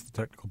body. She's the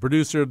technical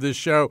producer of this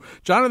show.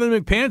 Jonathan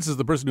McPants is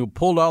the person who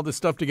pulled all this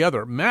stuff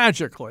together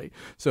magically.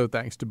 So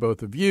thanks to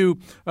both of you.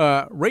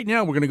 Right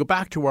now, we're going to go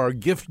back to our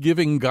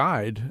gift-giving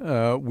guide.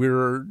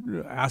 We're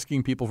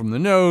asking people from the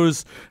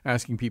nose,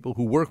 asking people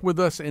who work with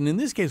us, and in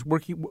this case,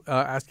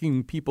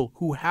 asking people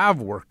who have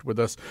worked with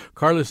us.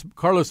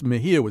 Carlos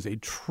Mejia was a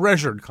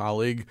treasured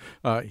colleague.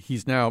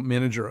 He's now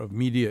manager of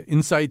media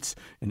insights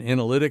and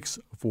analytics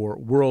for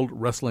World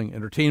Wrestling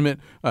Entertainment.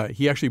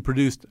 He actually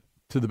produced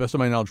to the best of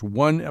my knowledge,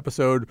 one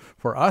episode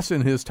for us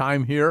in his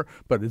time here,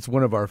 but it's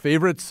one of our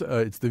favorites.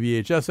 It's the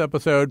VHS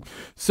episode.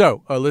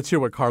 So let's hear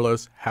what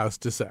Carlos has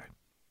to say.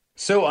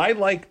 So I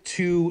like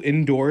to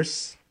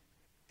endorse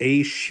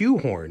a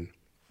shoehorn.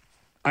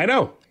 I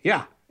know.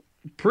 Yeah.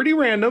 Pretty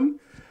random.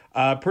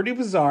 Pretty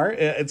bizarre.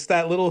 It's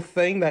that little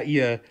thing that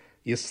you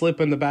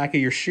slip in the back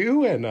of your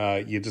shoe and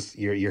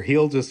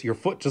your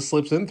foot just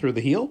slips in through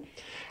the heel.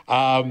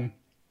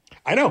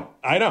 I know.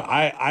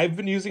 I've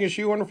been using a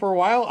shoehorn for a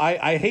while.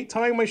 I hate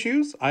tying my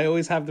shoes. I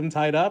always have them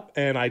tied up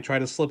and I try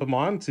to slip them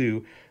on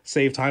to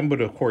save time.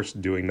 But of course,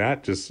 doing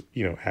that just,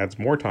 adds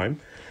more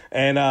time.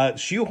 And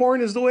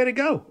shoehorn is the way to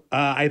go.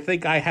 I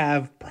think I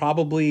have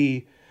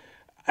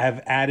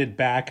added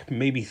back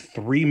maybe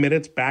 3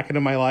 minutes back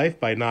into my life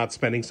by not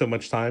spending so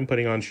much time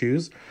putting on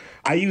shoes.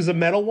 I use a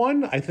metal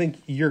one. I think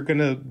you're going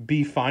to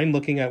be fine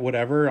looking at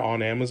whatever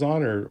on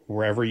Amazon or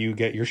wherever you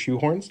get your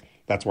shoehorns.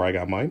 That's where I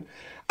got mine.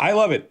 I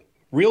love it.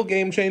 Real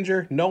game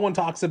changer. No one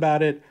talks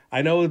about it.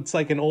 I know it's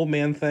like an old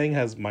man thing,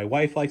 as my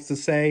wife likes to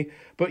say,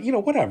 but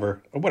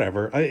whatever.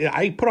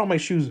 I put on my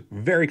shoes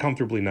very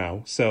comfortably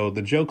now. So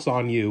the joke's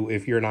on you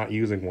if you're not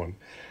using one.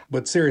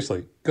 But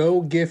seriously,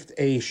 go gift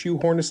a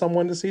shoehorn to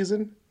someone this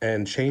season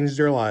and change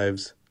their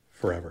lives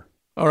forever.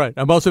 All right.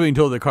 I'm also being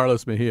told that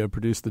Carlos Mejia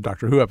produced the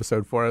Doctor Who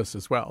episode for us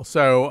as well.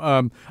 So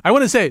I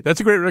want to say that's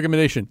a great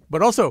recommendation.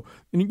 But also,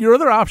 your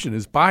other option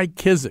is buy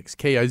Kizik's,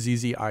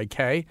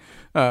 Kizzik.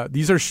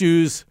 These are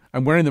shoes.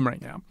 I'm wearing them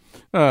right now.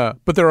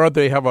 But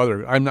they have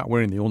other. I'm not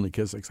wearing the only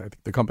Kizik's. I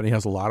think the company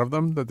has a lot of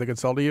them that they could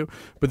sell to you.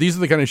 But these are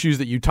the kind of shoes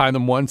that you tie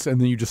them once and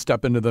then you just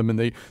step into them and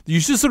you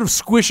just sort of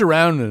squish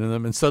around in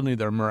them and suddenly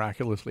they're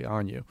miraculously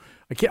on you.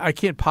 I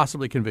can't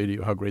possibly convey to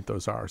you how great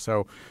those are.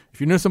 So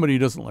if you know somebody who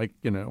doesn't like,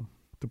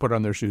 to put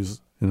on their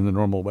shoes in the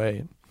normal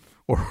way,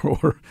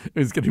 or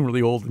is getting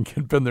really old and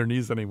can't bend their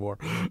knees anymore,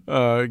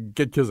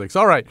 get Kizik's.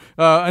 All right.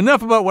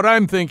 Enough about what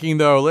I'm thinking,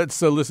 though.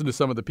 Let's listen to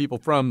some of the people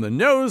from the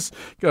Nose.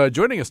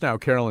 Joining us now,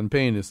 Carolyn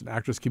Payne is an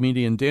actress,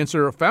 comedian,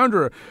 dancer,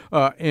 founder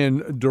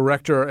and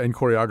director and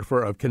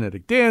choreographer of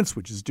Kinetic Dance,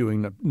 which is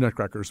doing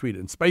Nutcracker Sweet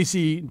and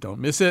Spicy. Don't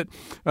miss it.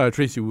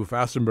 Tracy Wu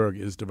Fastenberg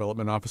is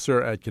development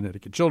officer at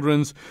Connecticut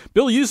Children's.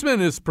 Bill Usman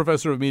is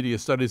professor of media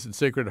studies at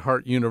Sacred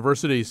Heart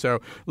University. So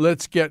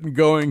let's get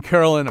going.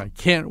 Carolyn, I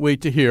can't wait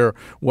to hear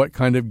what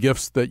kind of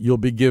gifts that you'll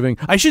be giving.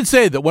 I should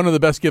say that one of the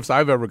best gifts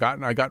I've ever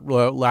gotten, I got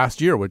last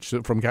year,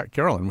 from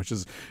Carolyn, which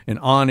is an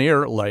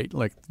on-air light,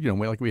 like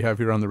we have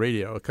here on the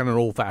radio, a kind of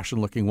an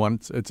old-fashioned looking one.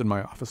 It's in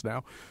my office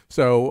now.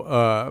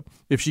 So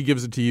if she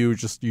gives it to you,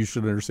 you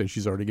should understand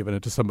she's already given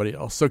it to somebody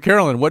else. So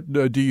Carolyn, what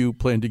do you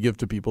plan to give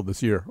to people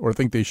this year, or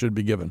think they should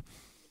be given?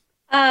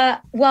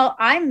 Well,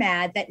 I'm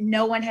mad that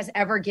no one has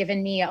ever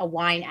given me a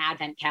wine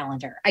advent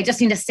calendar. I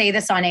just need to say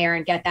this on air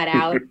and get that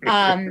out.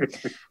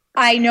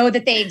 I know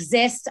that they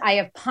exist. I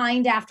have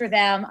pined after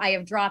them. I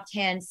have dropped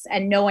hints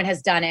and no one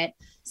has done it.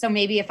 So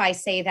maybe if I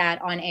say that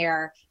on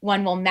air,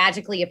 one will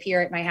magically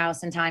appear at my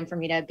house in time for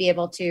me to be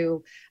able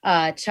to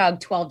chug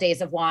 12 days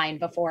of wine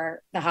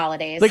before the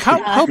holidays. Like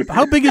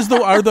how big is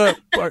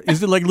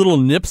is it like little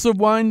nips of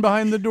wine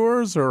behind the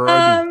doors, or?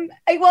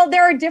 Well,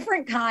 there are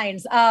different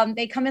kinds.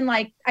 They come in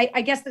like,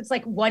 I guess it's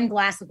like one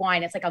glass of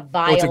wine. It's like a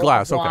vial it's a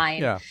glass. of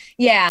wine. Okay.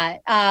 Yeah.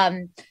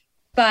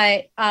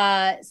 But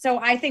so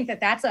I think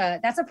that's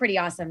a pretty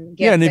awesome gift.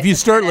 Yeah, and if you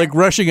start like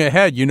rushing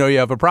ahead, you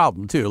have a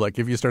problem too. Like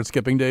if you start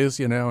skipping days,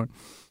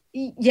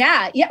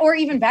 Yeah, or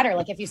even better,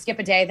 like if you skip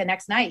a day, the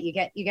next night you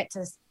get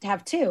to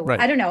have two. Right.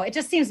 I don't know. It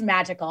just seems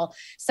magical.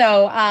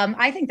 So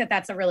I think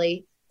that's a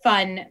really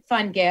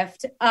fun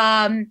gift.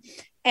 And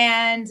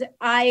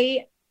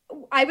I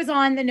was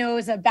on the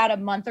Nose about a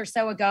month or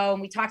so ago,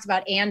 and we talked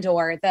about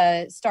Andor,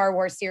 the Star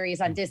Wars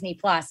series on Disney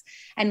Plus,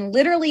 and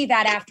literally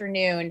that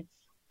afternoon,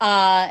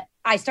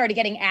 I started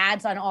getting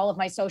ads on all of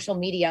my social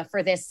media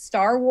for this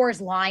Star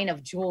Wars line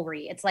of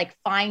jewelry. It's like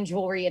fine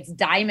jewelry. It's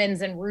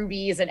diamonds and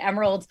rubies and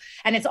emeralds,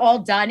 and it's all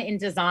done in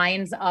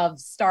designs of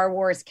Star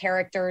Wars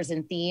characters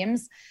and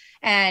themes.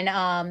 And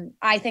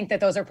I think that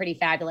those are pretty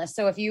fabulous.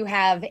 So if you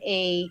have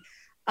a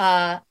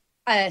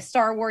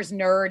Star Wars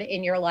nerd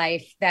in your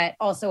life that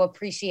also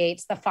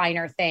appreciates the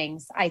finer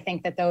things, I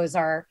think that those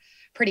are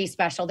pretty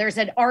special. There's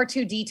an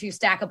R2-D2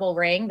 stackable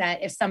ring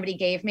that if somebody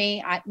gave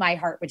me, my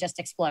heart would just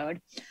explode.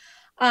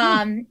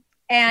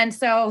 And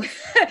so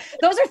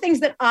those are things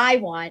that I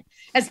want.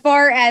 As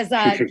far as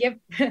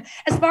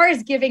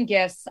giving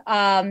gifts,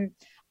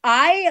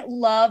 I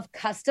love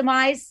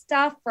customized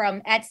stuff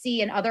from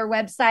Etsy and other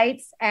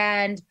websites.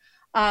 And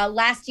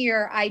last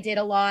year I did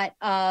a lot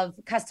of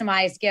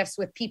customized gifts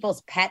with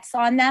people's pets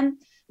on them.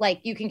 Like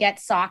you can get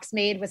socks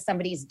made with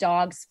somebody's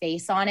dog's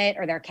face on it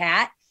or their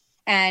cat.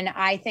 And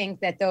I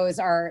think that those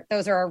are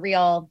a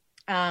real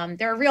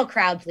they're a real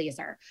crowd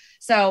pleaser.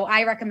 So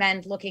I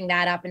recommend looking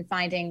that up and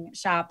finding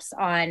shops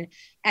on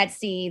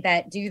Etsy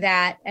that do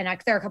that. And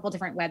there are a couple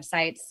different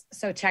websites,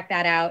 so check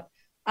that out.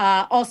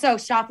 Also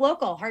shop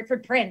local.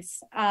 Hartford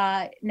Prints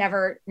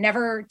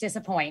never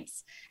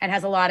disappoints and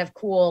has a lot of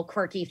cool,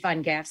 quirky,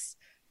 fun gifts.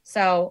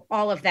 So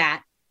all of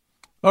that.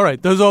 All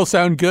right, those all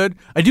sound good.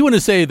 I do want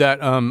to say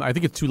that I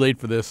think it's too late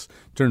for this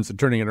in terms of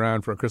turning it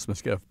around for a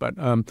Christmas gift. But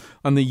on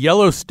the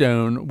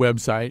Yellowstone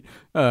website,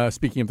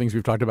 speaking of things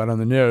we've talked about on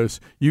the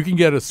nose, you can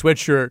get a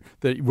sweatshirt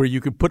where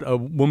you could put a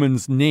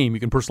woman's name. You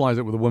can personalize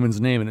it with a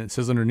woman's name, and it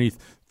says underneath,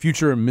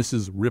 "Future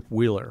Mrs. Rip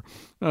Wheeler."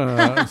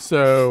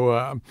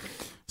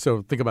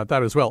 So think about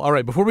that as well. All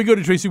right, before we go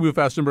to Tracy Wu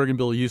Fastenberg and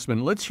Bill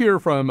Usman, let's hear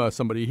from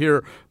somebody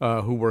here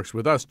who works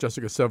with us.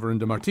 Jessica Severin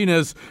de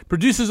Martinez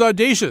produces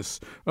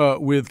Audacious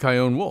with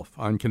Kyone Wolf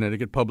on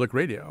Connecticut Public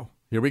Radio.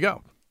 Here we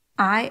go.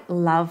 I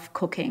love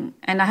cooking,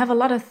 and I have a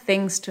lot of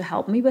things to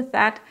help me with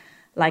that,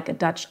 like a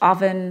Dutch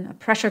oven, a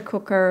pressure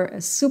cooker,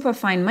 a super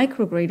fine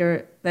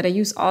micrograter that I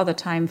use all the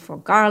time for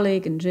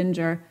garlic and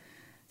ginger.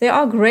 They're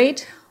all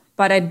great,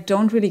 but I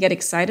don't really get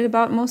excited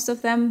about most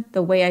of them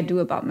the way I do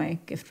about my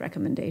gift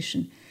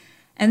recommendation.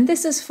 And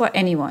this is for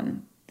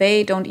anyone.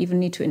 They don't even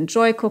need to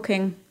enjoy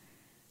cooking.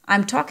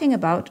 I'm talking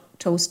about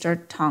toaster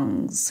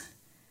tongs.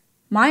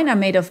 Mine are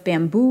made of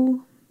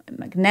bamboo,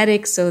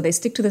 magnetic, so they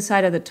stick to the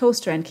side of the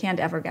toaster and can't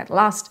ever get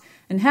lost.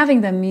 And having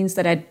them means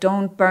that I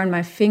don't burn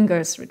my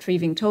fingers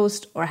retrieving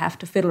toast or have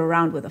to fiddle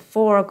around with a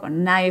fork or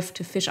knife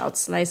to fish out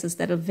slices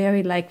that'll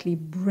very likely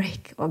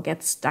break or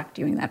get stuck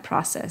during that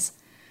process.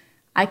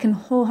 I can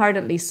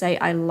wholeheartedly say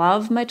I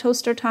love my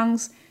toaster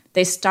tongs.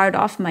 They start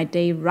off my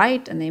day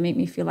right, and they make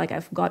me feel like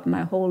I've got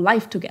my whole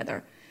life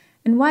together.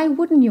 And why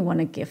wouldn't you want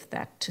to gift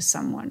that to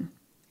someone?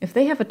 If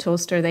they have a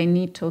toaster, they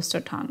need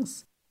toaster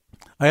tongs.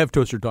 I have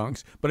toaster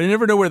tongs, but I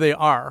never know where they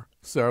are.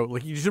 So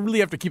you should really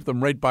have to keep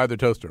them right by the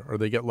toaster, or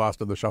they get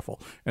lost in the shuffle,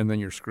 and then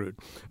you're screwed.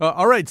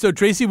 All right, so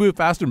Tracy Wu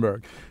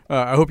Fastenberg,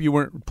 I hope you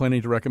weren't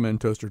planning to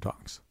recommend toaster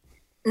tongs.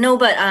 No,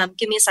 but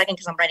give me a second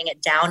because I'm writing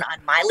it down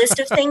on my list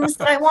of things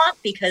that I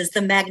want, because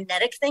the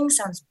magnetic thing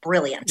sounds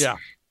brilliant. Yeah.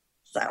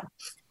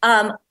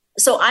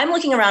 So I'm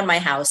looking around my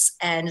house,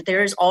 and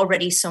there's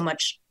already so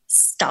much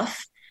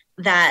stuff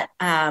that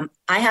I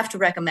have to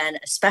recommend,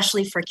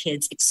 especially for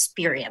kids,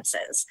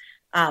 experiences.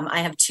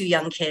 I have 2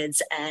 young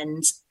kids,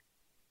 and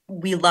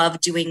we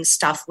love doing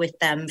stuff with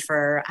them.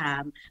 For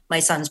my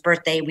son's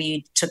birthday,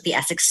 we took the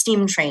Essex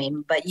Steam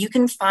Train, but you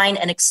can find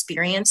an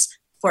experience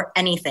for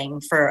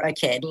anything for a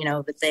kid,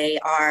 but they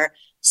are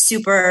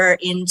super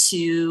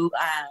into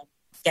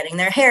getting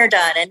their hair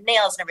done and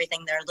nails and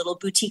everything. There are little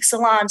boutique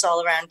salons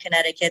all around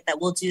Connecticut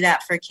that will do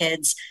that for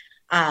kids.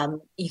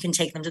 You can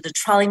take them to the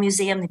Trolley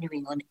Museum, the New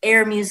England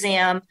Air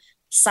Museum,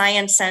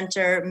 Science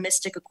Center,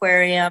 Mystic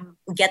Aquarium,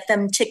 get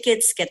them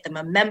tickets, get them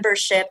a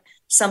membership,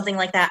 something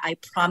like that. I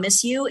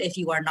promise you, if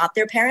you are not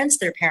their parents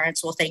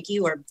will thank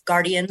you, or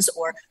guardians,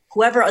 or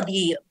whoever are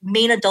the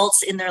main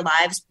adults in their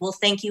lives will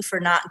thank you for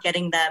not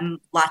getting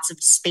them lots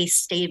of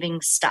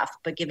space-saving stuff,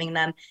 but giving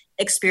them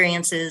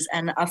experiences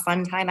and a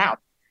fun time out.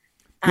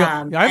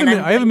 Yeah, I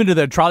haven't been to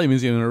that trolley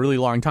museum in a really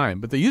long time,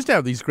 but they used to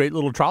have these great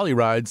little trolley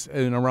rides,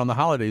 and around the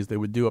holidays they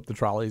would do up the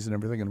trolleys and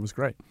everything, and it was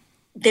great.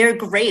 They're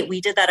great.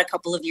 We did that a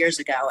couple of years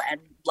ago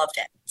and loved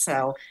it.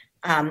 So,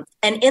 and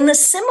in the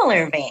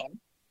similar vein,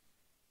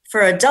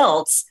 for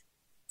adults,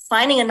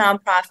 finding a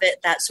nonprofit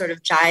that sort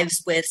of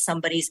jives with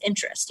somebody's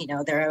interest.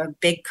 They're a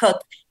big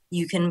cook.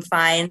 You can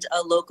find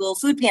a local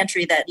food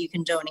pantry that you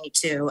can donate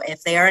to.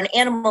 If they are an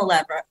animal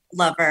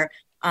lover,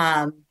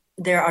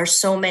 there are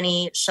so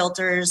many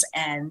shelters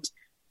and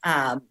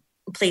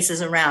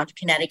places around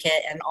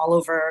Connecticut and all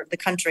over the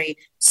country,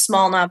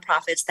 small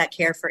nonprofits that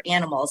care for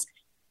animals.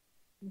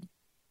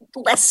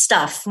 Less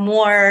stuff,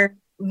 more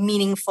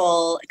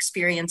meaningful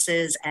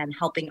experiences and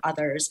helping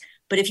others.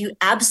 But if you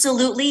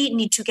absolutely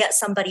need to get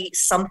somebody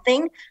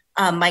something,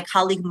 my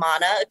colleague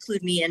Mana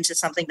clued me into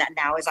something that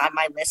now is on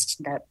my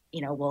list that,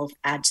 will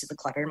add to the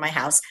clutter in my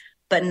house.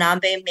 But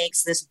Nambe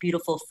makes this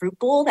beautiful fruit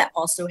bowl that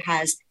also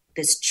has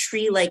this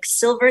tree-like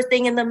silver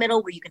thing in the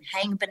middle where you can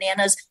hang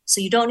bananas.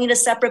 So you don't need a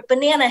separate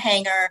banana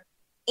hanger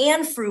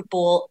and fruit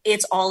bowl.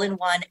 It's all in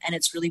one, and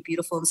it's really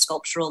beautiful and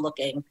sculptural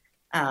looking.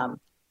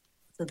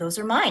 So those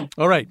are mine.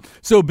 All right.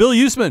 So Bill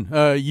Usman,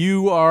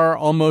 you are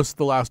almost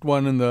the last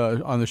one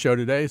on the show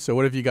today. So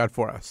what have you got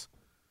for us?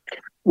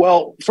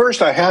 Well,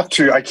 first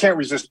I can't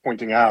resist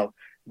pointing out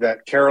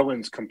that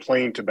Carolyn's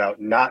complaint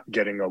about not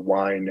getting a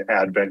wine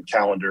advent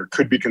calendar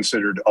could be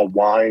considered a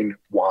wine.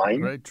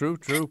 Right. True.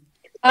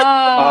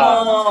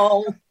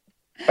 Oh.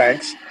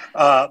 Thanks.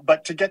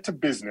 But to get to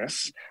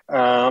business,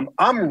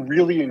 I'm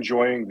really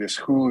enjoying this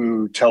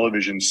Hulu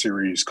television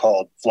series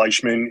called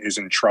Fleischman is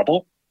in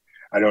Trouble.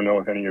 I don't know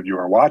if any of you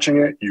are watching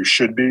it. You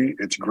should be.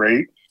 It's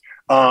great.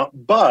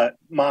 But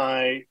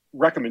my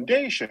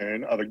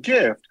recommendation of a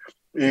gift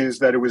is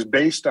that it was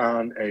based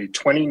on a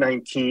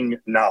 2019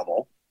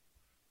 novel,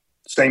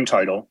 same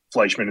title,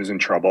 Fleischman is in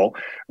Trouble,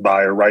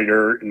 by a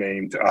writer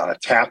named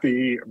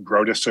Taffy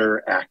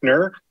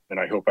Brodesser-Akner, and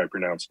I hope I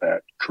pronounced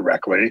that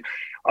correctly.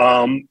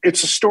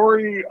 It's a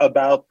story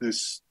about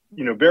this,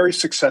 very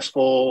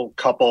successful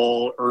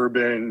couple,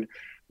 urban,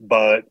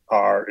 but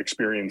are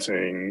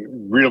experiencing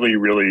really,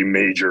 really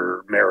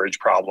major marriage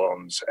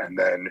problems, and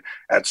then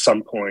at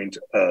some point,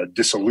 a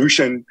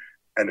dissolution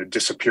and a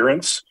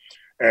disappearance.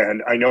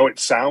 And I know it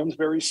sounds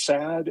very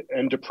sad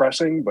and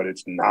depressing, but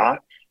it's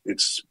not.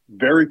 It's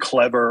very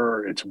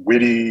clever, it's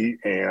witty,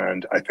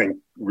 and I think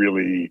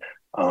really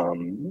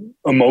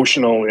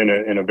emotional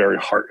in a very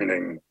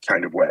heartening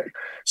kind of way.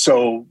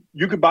 So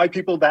you could buy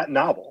people that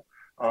novel.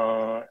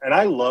 And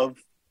I love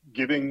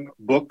giving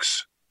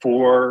books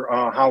for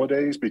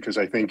holidays because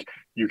I think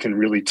you can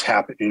really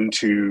tap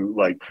into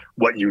like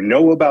what you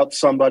know about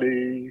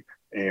somebody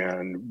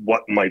and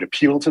what might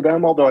appeal to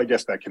them, although I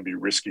guess that can be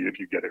risky if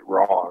you get it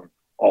wrong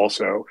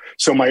also.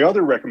 So my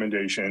other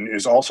recommendation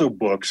is also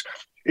books.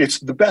 It's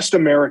the Best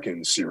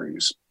American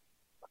series.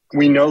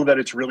 We know that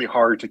it's really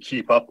hard to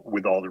keep up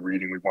with all the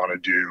reading we want to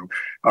do.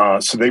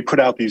 So they put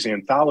out these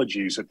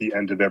anthologies at the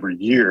end of every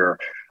year.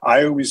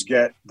 I always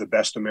get the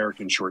Best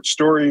American Short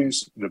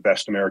Stories, the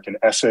Best American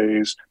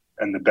Essays,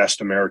 and the Best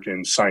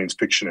American Science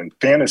Fiction and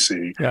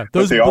Fantasy. Yeah,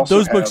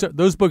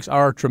 those books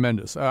are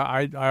tremendous.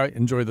 I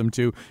enjoy them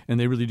too, and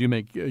they really do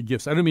make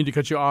gifts. I don't mean to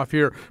cut you off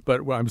here,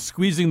 but I'm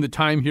squeezing the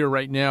time here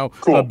right now.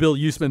 Cool. Bill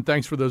Usman,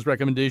 thanks for those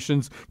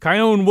recommendations.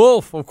 Chion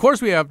Wolf, of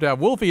course we have to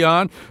have Wolfie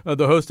on,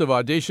 the host of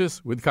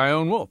Audacious with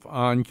Chion Wolf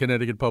on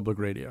Connecticut Public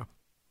Radio.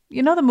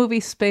 You know the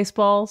movie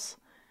Spaceballs?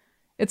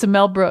 It's a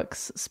Mel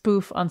Brooks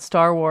spoof on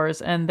Star Wars,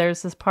 and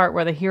there's this part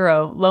where the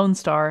hero, Lone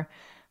Star,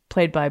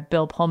 played by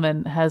Bill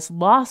Pullman, has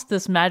lost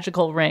this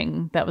magical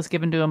ring that was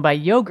given to him by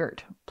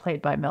Yogurt,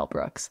 played by Mel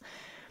Brooks.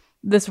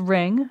 This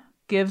ring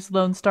gives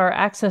Lone Star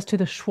access to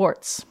the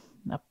Schwartz,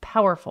 a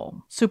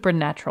powerful,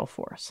 supernatural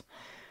force.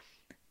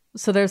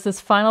 So there's this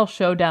final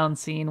showdown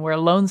scene where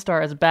Lone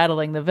Star is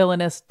battling the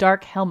villainous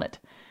Dark Helmet,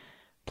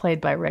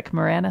 played by Rick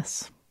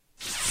Moranis.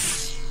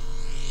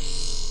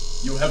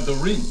 You have the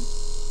ring,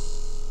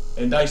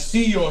 and I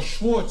see your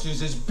Schwartz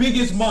is as big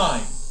as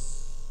mine.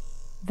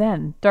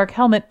 Then, Dark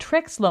Helmet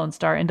tricks Lone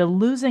Star into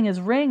losing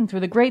his ring through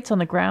the grates on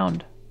the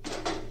ground.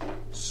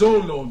 So,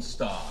 Lone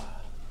Star,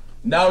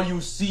 now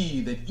you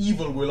see that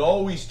evil will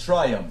always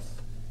triumph,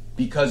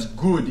 because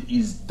good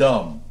is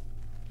dumb.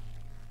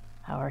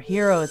 Our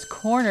hero is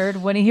cornered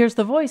when he hears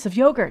the voice of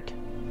Yogurt.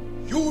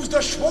 Use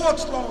the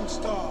Schwartz, Lone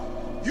Star!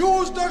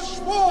 Use the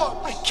Schwartz!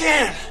 I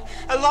can't!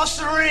 I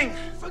lost the ring!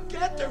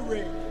 Forget the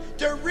ring!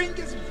 The ring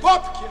is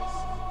Bupkis!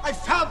 I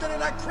found it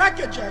in a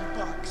Cracker Jack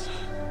box!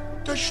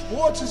 The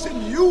Schwartz is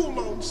in you,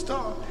 Lone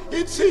Star.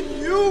 It's in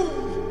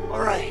you.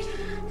 All right.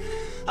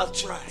 I'll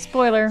try.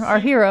 Spoiler, our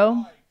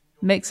hero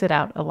makes it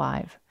out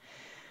alive.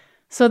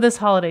 So this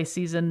holiday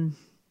season,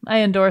 I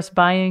endorse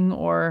buying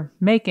or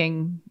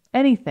making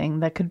anything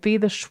that could be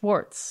the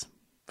Schwartz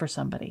for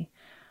somebody.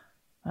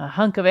 A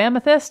hunk of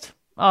amethyst?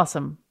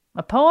 Awesome.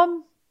 A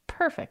poem?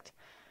 Perfect.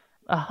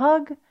 A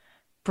hug?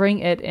 Bring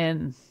it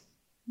in.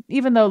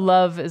 Even though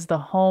love is the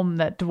home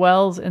that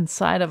dwells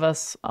inside of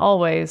us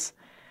always,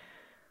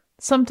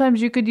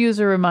 sometimes you could use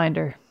a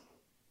reminder.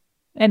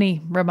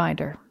 Any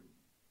reminder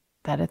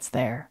that it's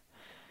there.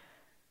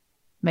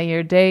 May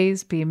your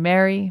days be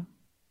merry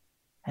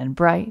and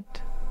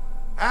bright.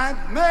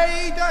 And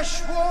may the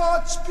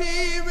Schwartz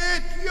be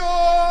with you.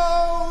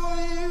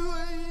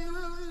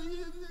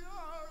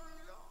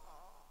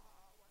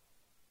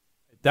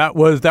 That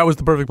was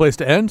the perfect place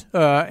to end,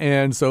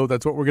 and so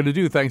that's what we're going to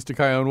do. Thanks to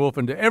Chion Wolf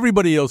and to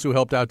everybody else who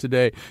helped out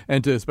today,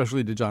 and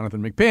especially to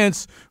Jonathan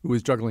McPants, who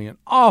was juggling an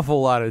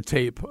awful lot of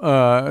tape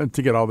to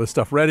get all this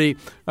stuff ready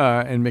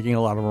and making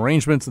a lot of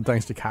arrangements. And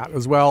thanks to Kat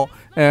as well.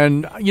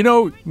 And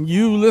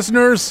you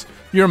listeners,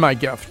 you're my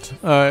gift.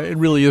 It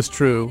really is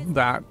true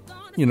that.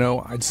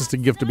 It's just a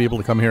gift to be able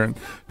to come here and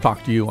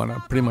talk to you on a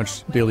pretty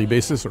much daily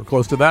basis or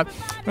close to that.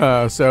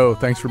 So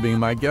thanks for being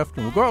my gift.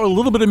 And we'll go out with a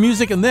little bit of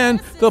music, and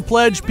then the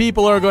pledge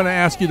people are going to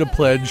ask you to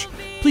pledge.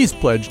 Please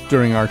pledge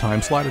during our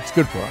time slot. It's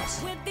good for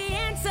us. With the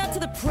answer to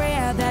the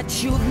prayer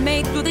that you've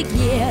made through the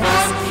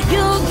years,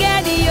 you'll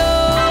get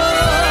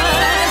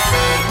yours.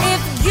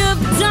 If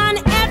you've done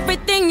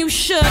everything you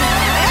should,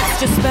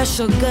 extra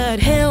special good,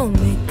 he'll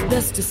make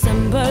this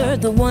December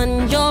the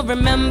one you'll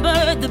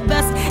remember the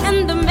best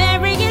and the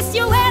merriest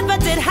you ever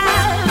did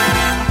have.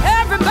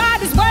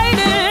 Everybody's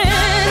waiting.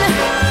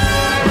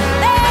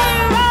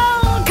 They're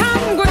all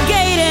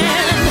congregating,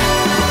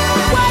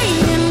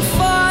 waiting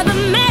for the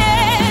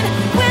man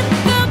with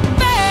the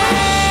bag.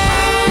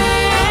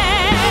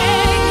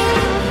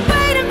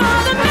 Waiting for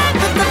the man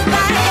with the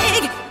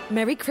bag.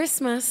 Merry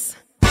Christmas.